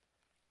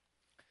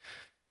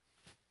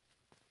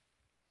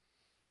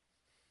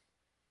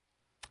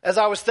 as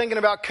I was thinking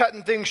about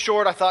cutting things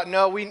short, I thought,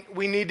 no,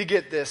 we need to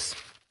get this.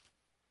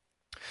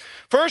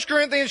 1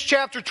 Corinthians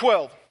chapter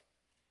 12.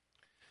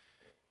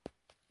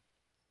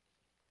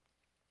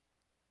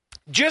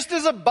 Just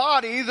as a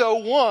body, though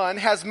one,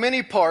 has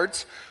many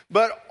parts,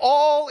 but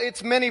all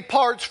its many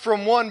parts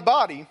from one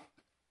body,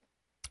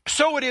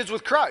 so it is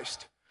with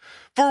Christ.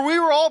 For we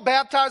were all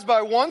baptized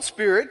by one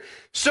Spirit,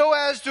 so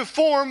as to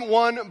form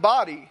one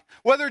body,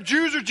 whether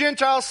Jews or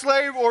Gentiles,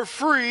 slave or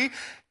free,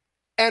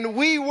 and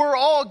we were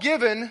all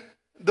given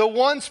the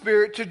one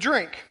Spirit to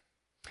drink.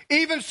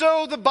 Even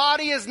so, the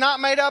body is not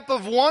made up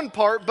of one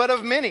part, but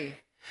of many.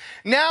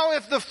 Now,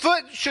 if the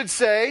foot should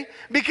say,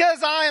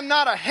 because I am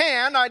not a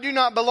hand, I do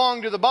not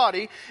belong to the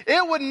body,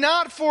 it would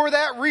not for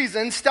that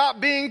reason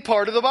stop being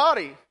part of the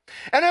body.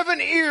 And if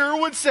an ear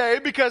would say,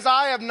 because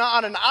I am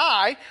not an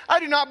eye, I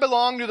do not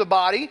belong to the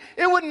body,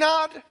 it would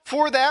not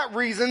for that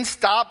reason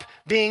stop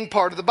being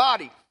part of the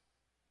body.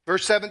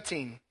 Verse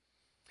 17.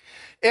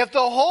 If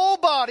the whole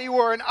body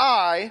were an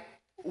eye,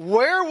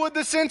 where would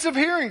the sense of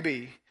hearing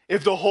be?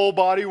 If the whole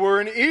body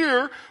were an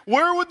ear,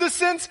 where would the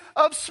sense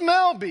of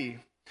smell be?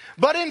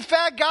 But in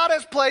fact, God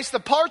has placed the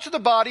parts of the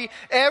body,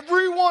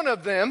 every one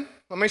of them,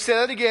 let me say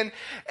that again,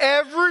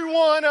 every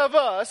one of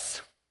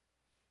us,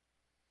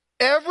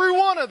 every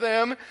one of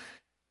them,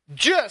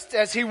 just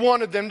as He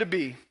wanted them to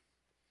be.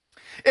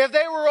 If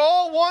they were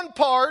all one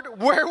part,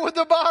 where would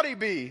the body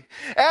be?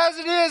 As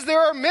it is,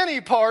 there are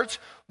many parts,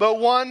 but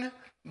one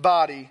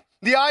body.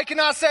 The eye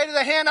cannot say to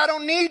the hand, I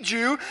don't need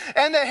you,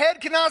 and the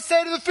head cannot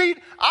say to the feet,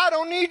 I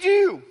don't need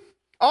you.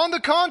 On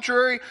the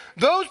contrary,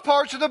 those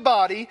parts of the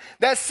body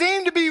that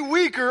seem to be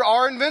weaker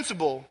are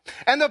invincible,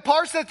 and the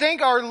parts that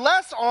think are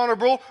less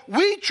honorable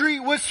we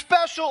treat with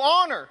special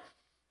honor.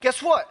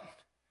 Guess what?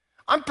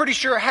 I'm pretty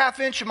sure a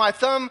half-inch of my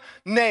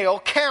thumbnail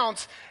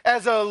counts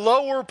as a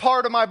lower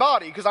part of my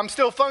body because I'm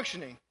still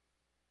functioning.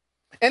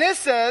 And it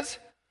says,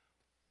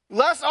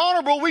 less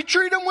honorable, we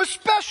treat them with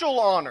special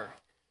honor.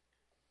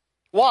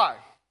 Why?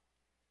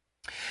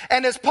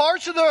 And as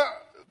parts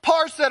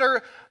that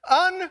are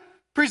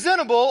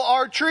unpresentable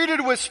are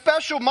treated with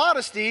special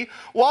modesty,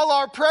 while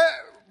our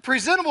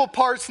presentable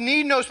parts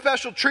need no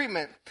special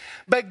treatment.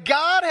 But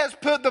God has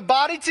put the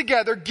body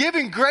together,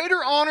 giving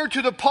greater honor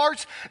to the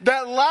parts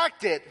that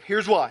lacked it.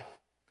 Here's why.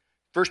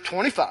 Verse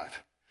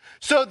 25.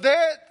 So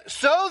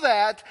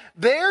that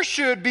there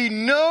should be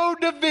no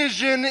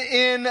division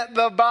in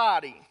the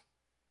body.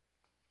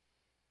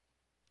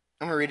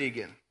 I'm going to read it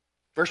again.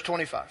 Verse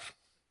 25.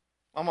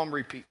 I'm going to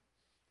repeat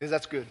because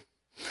that's good.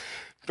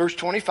 Verse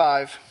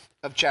 25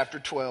 of chapter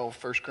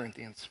 12, 1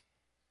 Corinthians.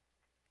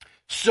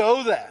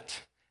 So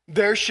that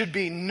there should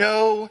be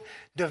no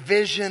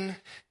division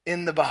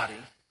in the body,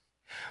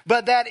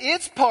 but that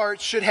its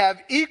parts should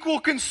have equal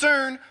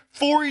concern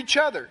for each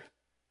other.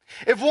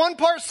 If one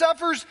part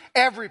suffers,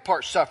 every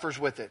part suffers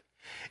with it.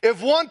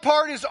 If one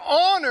part is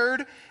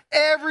honored,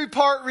 every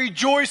part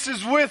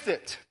rejoices with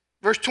it.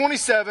 Verse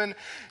 27,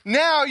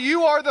 now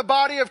you are the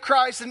body of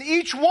Christ, and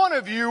each one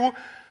of you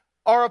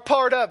are a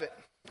part of it.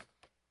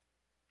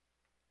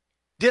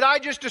 Did I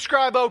just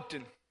describe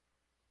Oakton?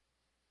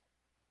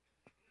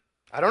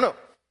 I don't know.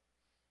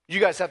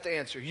 You guys have to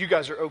answer. You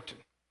guys are Oakton.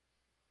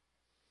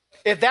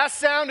 If that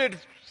sounded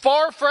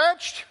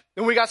far-fetched,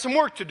 then we got some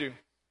work to do.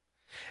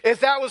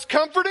 If that was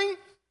comforting,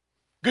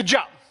 good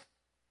job.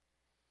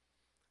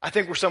 I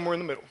think we're somewhere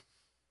in the middle.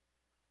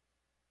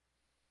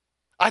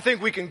 I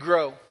think we can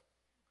grow.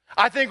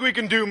 I think we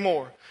can do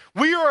more.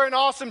 We are an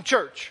awesome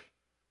church.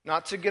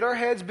 Not to get our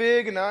heads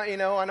big and not,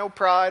 I know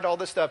pride, all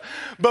this stuff.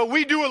 But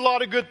we do a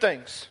lot of good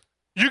things.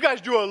 You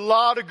guys do a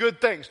lot of good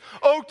things.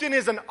 Oakton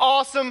is an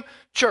awesome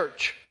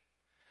church.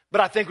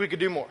 But I think we could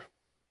do more.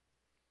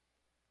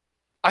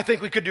 I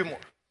think we could do more.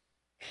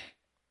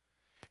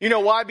 You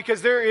know why?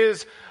 Because there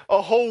is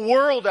a whole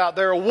world out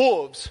there of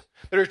wolves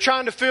that are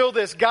trying to fill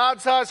this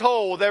God-sized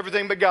hole with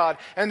everything but God.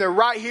 And they're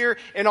right here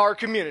in our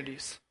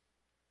communities.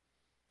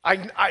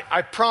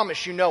 I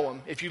promise you know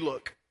them if you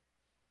look.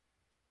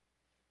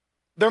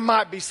 There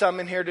might be some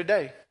in here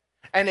today.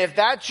 And if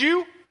that's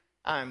you,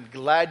 I'm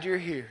glad you're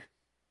here.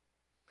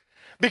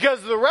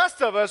 Because the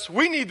rest of us,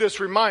 we need this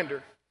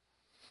reminder.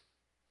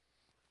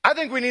 I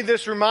think we need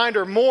this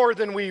reminder more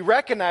than we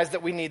recognize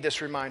that we need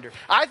this reminder.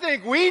 I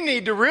think we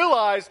need to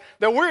realize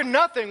that we're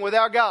nothing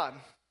without God.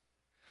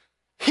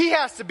 He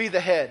has to be the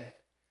head.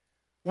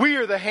 We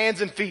are the hands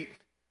and feet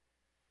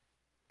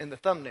and the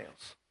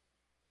thumbnails.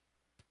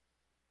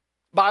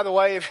 By the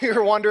way, if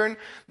you're wondering,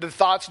 the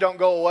thoughts don't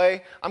go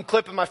away. I'm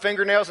clipping my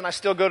fingernails and I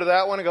still go to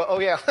that one and go, oh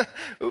yeah,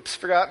 oops,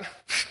 forgot.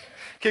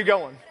 Keep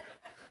going.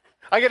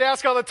 I get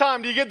asked all the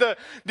time, do you get the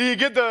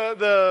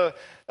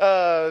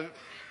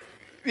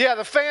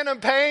phantom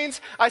pains?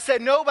 I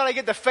said, no, but I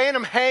get the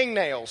phantom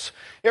hangnails.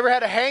 You ever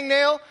had a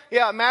hangnail?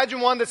 Yeah, imagine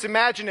one that's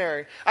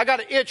imaginary. I got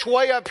an itch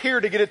way up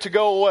here to get it to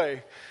go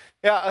away.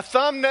 Yeah, a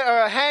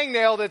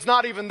hangnail that's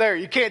not even there.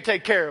 You can't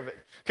take care of it,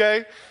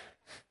 okay?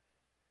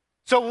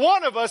 So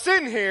one of us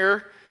in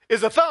here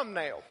is a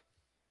thumbnail.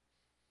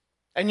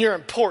 And you're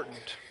important.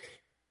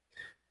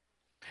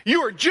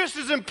 You are just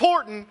as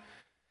important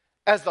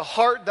as the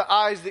heart, the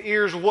eyes, the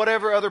ears,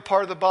 whatever other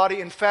part of the body.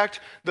 In fact,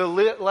 the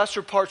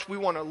lesser parts we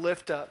want to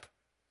lift up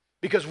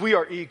because we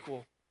are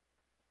equal.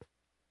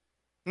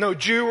 No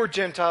Jew or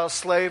Gentile,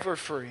 slave or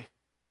free.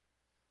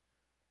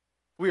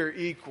 We are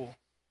equal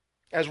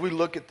as we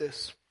look at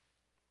this.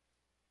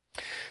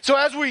 So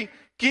as we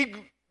keep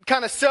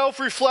kind of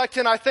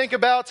self-reflecting, I think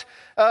about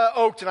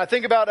Oakton. I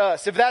think about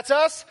us. If that's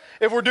us,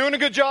 if we're doing a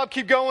good job,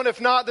 keep going. If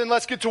not, then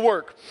let's get to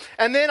work.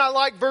 And then I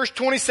like verse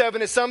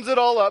 27. It sums it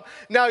all up.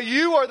 Now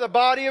you are the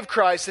body of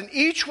Christ, and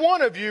each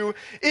one of you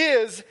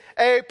is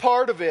a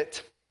part of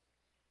it.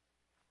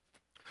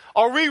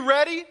 Are we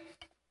ready?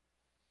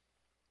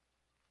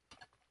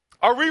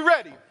 Are we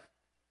ready?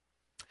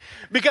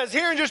 Because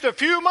here in just a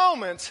few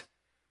moments,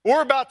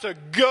 we're about to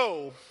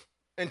go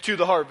into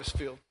the harvest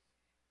field.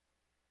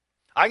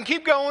 I can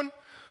keep going,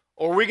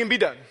 or we can be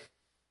done.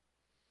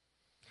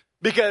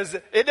 Because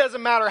it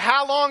doesn't matter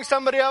how long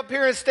somebody up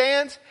here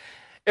stands,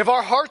 if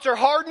our hearts are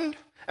hardened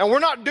and we're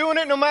not doing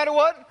it no matter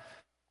what,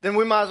 then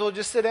we might as well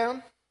just sit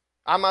down.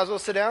 I might as well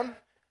sit down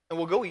and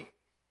we'll go eat.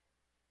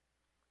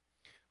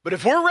 But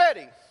if we're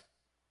ready,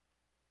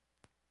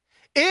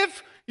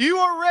 if you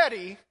are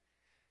ready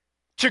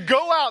to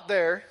go out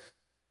there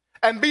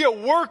and be a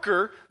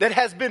worker that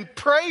has been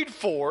prayed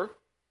for,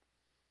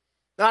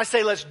 then I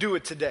say let's do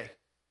it today.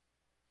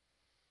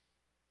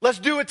 Let's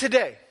do it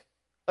today.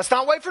 Let's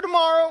not wait for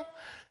tomorrow.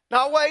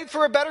 Not wait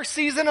for a better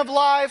season of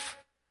life.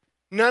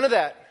 None of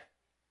that.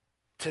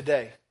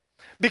 Today.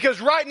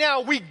 Because right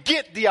now we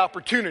get the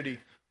opportunity.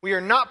 We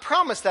are not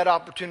promised that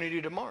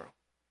opportunity tomorrow.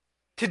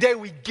 Today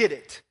we get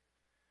it.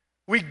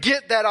 We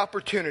get that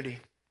opportunity.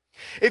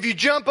 If you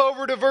jump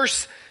over to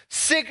verse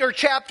 6 or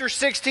chapter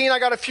 16, I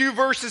got a few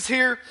verses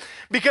here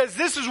because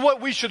this is what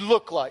we should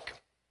look like.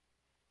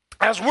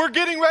 As we're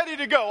getting ready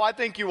to go, I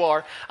think you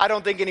are. I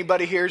don't think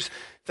anybody here's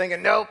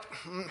thinking, nope,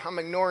 I'm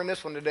ignoring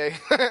this one today.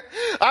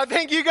 I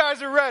think you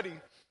guys are ready.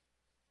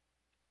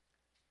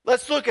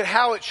 Let's look at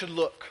how it should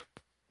look.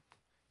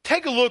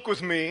 Take a look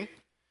with me.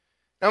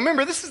 Now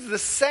remember, this is the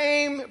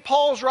same,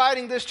 Paul's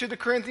writing this to the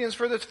Corinthians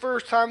for the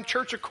first time,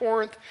 Church of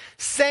Corinth.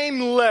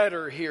 Same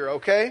letter here,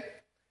 okay?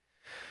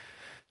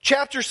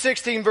 Chapter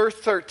 16, verse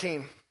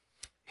 13.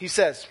 He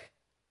says,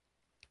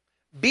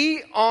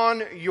 be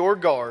on your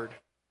guard.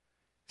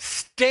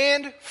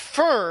 Stand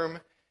firm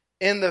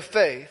in the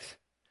faith.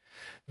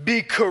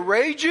 Be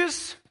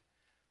courageous.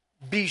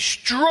 Be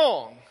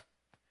strong.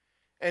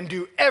 And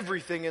do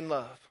everything in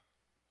love.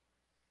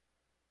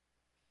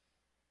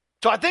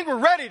 So I think we're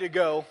ready to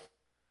go.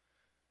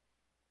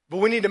 But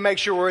we need to make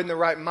sure we're in the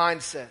right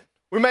mindset.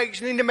 We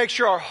need to make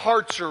sure our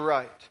hearts are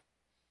right.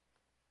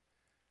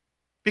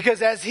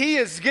 Because as he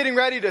is getting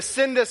ready to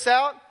send us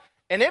out,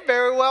 and it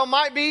very well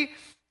might be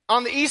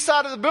on the east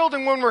side of the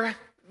building when we're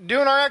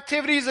doing our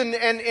activities and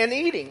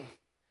eating.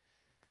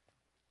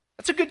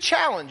 That's a good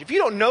challenge. If you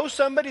don't know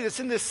somebody that's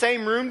in this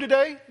same room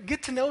today,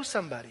 get to know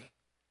somebody.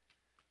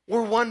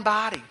 We're one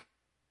body.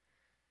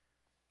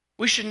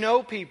 We should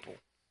know people,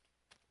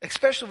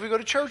 especially if we go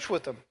to church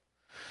with them.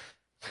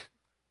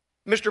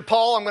 Mr.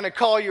 Paul, I'm going to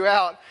call you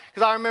out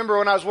because I remember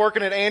when I was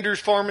working at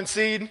Andrews Farm and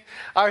Seed,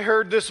 I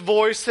heard this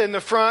voice in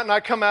the front and I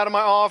come out of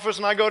my office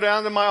and I go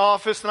down to my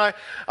office and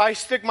I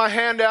stick my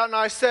hand out and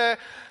I say,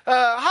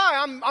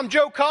 hi, I'm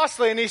Joe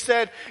Costley. And he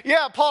said,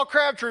 yeah, Paul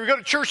Crabtree, we go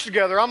to church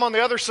together. I'm on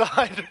the other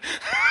side.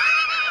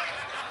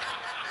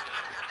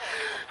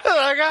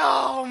 Like,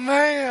 oh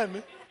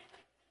man.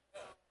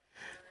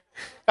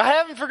 I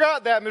haven't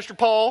forgot that, Mr.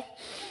 Paul.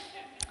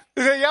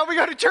 He said, yeah, we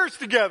go to church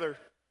together.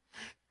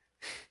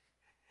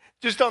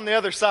 Just on the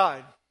other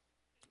side.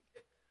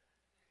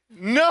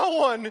 No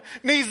one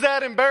needs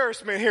that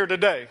embarrassment here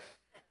today.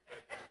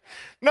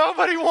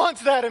 Nobody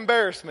wants that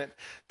embarrassment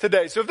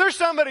today. So if there's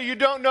somebody you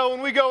don't know,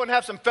 when we go and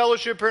have some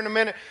fellowship here in a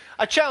minute,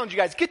 I challenge you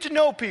guys, get to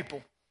know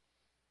people.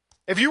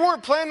 If you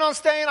weren't planning on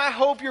staying, I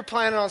hope you're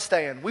planning on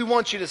staying. We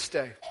want you to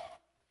stay.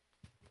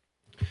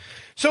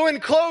 So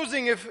in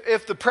closing,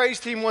 if the praise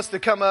team wants to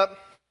come up.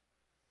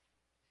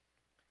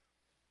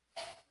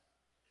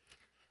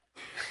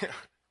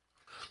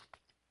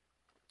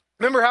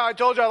 Remember how I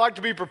told you I like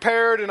to be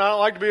prepared and I don't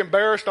like to be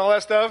embarrassed and all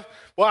that stuff?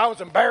 Well, I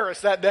was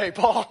embarrassed that day,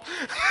 Paul.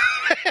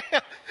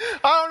 I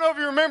don't know if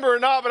you remember or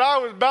not, but I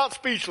was about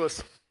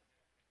speechless.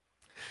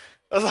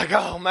 I was like,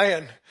 oh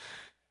man,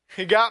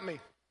 he got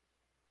me.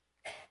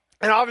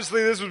 And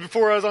obviously this was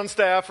before I was on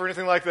staff or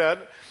anything like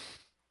that.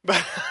 But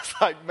I was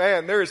like,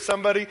 man, there is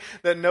somebody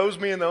that knows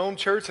me in the home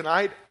church and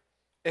I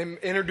am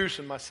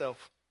introducing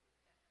myself.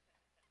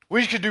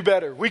 We could do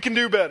better. We can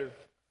do better.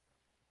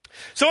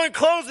 So in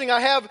closing,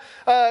 I have,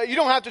 you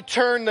don't have to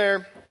turn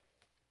there,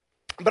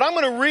 but I'm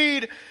going to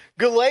read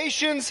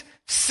Galatians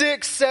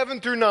 6,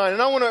 7 through 9.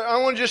 And I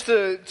want just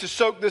to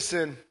soak this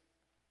in. It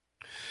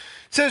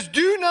says,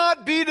 do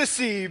not be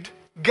deceived.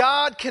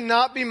 God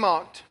cannot be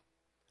mocked.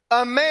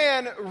 A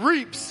man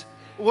reaps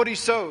what he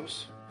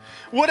sows.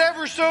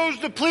 Whatever sows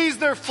to please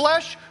their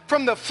flesh,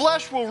 from the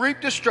flesh will reap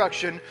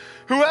destruction.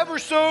 Whoever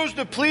sows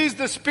to please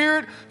the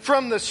Spirit,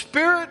 from the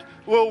Spirit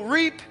will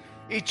reap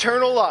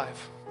eternal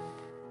life.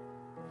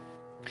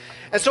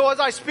 And so as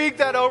I speak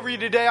that over you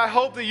today, I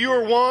hope that you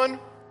are one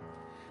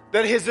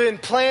that has been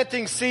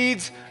planting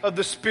seeds of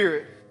the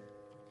Spirit.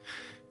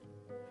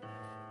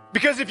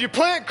 Because if you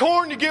plant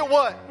corn, you get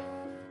what?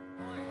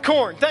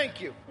 Corn,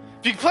 thank you.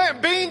 If you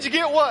plant beans, you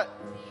get what?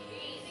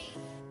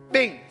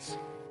 Beans.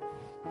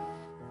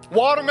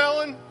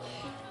 Watermelon.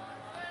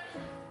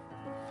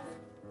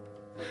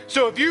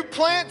 So if you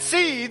plant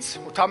seeds,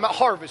 we're talking about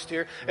harvest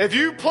here. If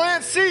you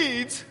plant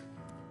seeds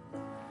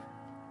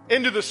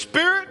into the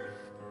Spirit,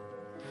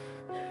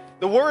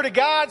 the Word of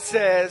God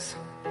says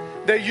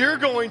that you're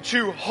going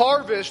to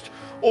harvest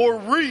or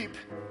reap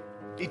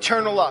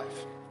eternal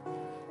life.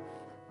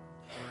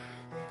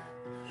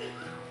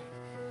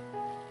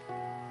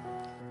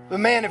 But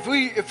man, if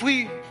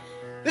we,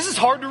 this is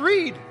hard to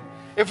read.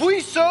 If we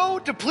sow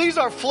to please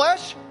our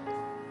flesh,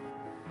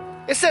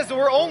 it says that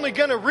we're only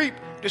going to reap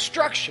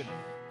destruction.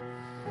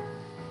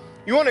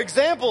 You want an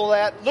example of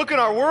that? Look in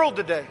our world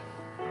today.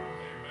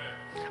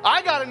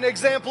 I got an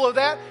example of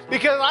that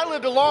because I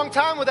lived a long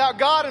time without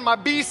God in my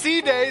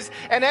BC days,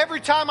 and every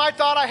time I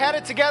thought I had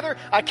it together,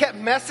 I kept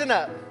messing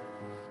up.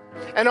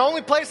 And the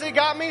only place they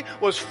got me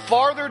was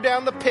farther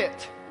down the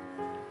pit.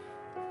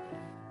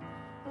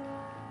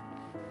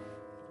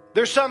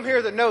 There's some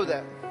here that know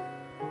that.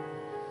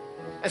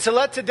 And so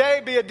let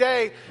today be a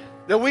day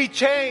that we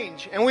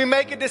change and we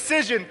make a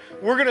decision.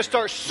 We're going to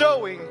start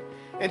sowing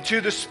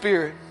into the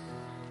Spirit.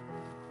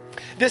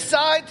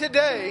 Decide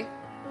today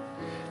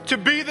to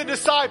be the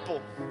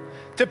disciple,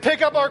 to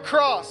pick up our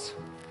cross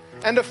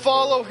and to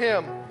follow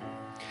Him.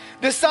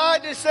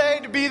 Decide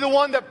to be the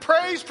one that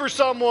prays for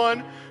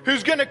someone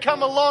who's going to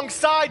come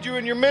alongside you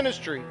in your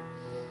ministry.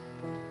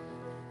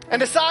 And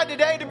decide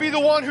today to be the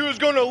one who is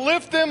going to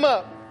lift them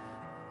up.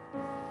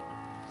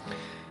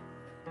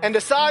 And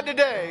decide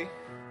today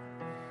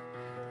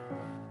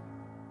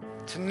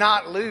to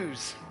not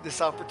lose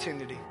this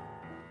opportunity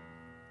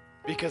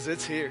because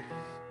it's here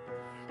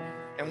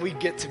and we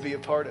get to be a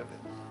part of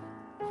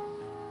it.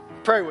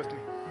 Pray with me.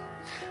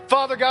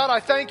 Father God, I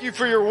thank you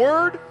for your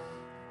word.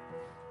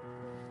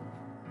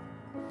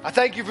 I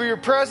thank you for your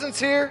presence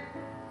here.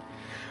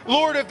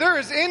 Lord, if there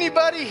is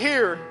anybody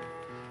here,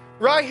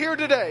 right here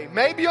today,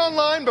 maybe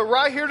online, but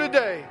right here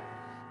today,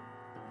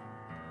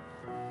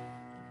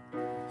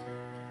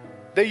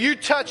 that you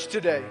touched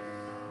today,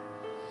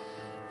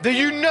 that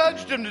you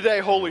nudged them today,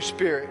 Holy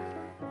Spirit.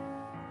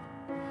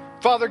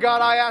 Father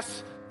God, I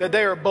ask that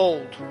they are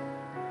bold.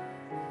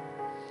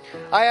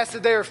 I ask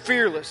that they are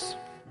fearless.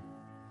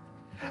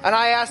 And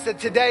I ask that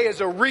today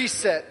is a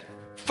reset,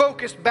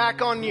 focused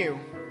back on you,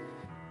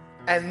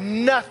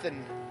 and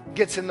nothing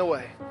gets in the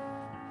way.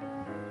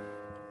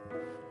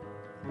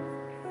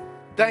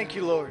 Thank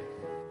you, Lord.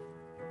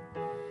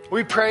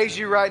 We praise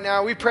you right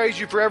now. We praise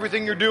you for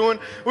everything you're doing.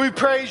 We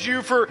praise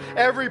you for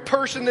every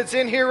person that's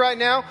in here right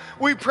now.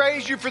 We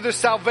praise you for the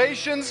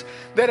salvations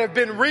that have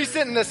been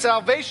recent and the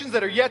salvations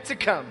that are yet to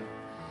come.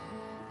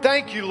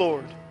 Thank you,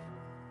 Lord.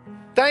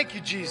 Thank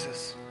you,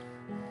 Jesus.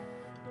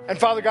 And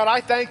Father God,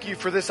 I thank you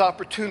for this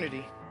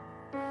opportunity.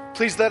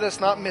 Please let us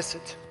not miss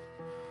it.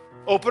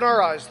 Open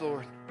our eyes,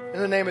 Lord. In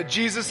the name of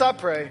Jesus, I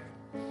pray.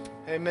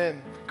 Amen.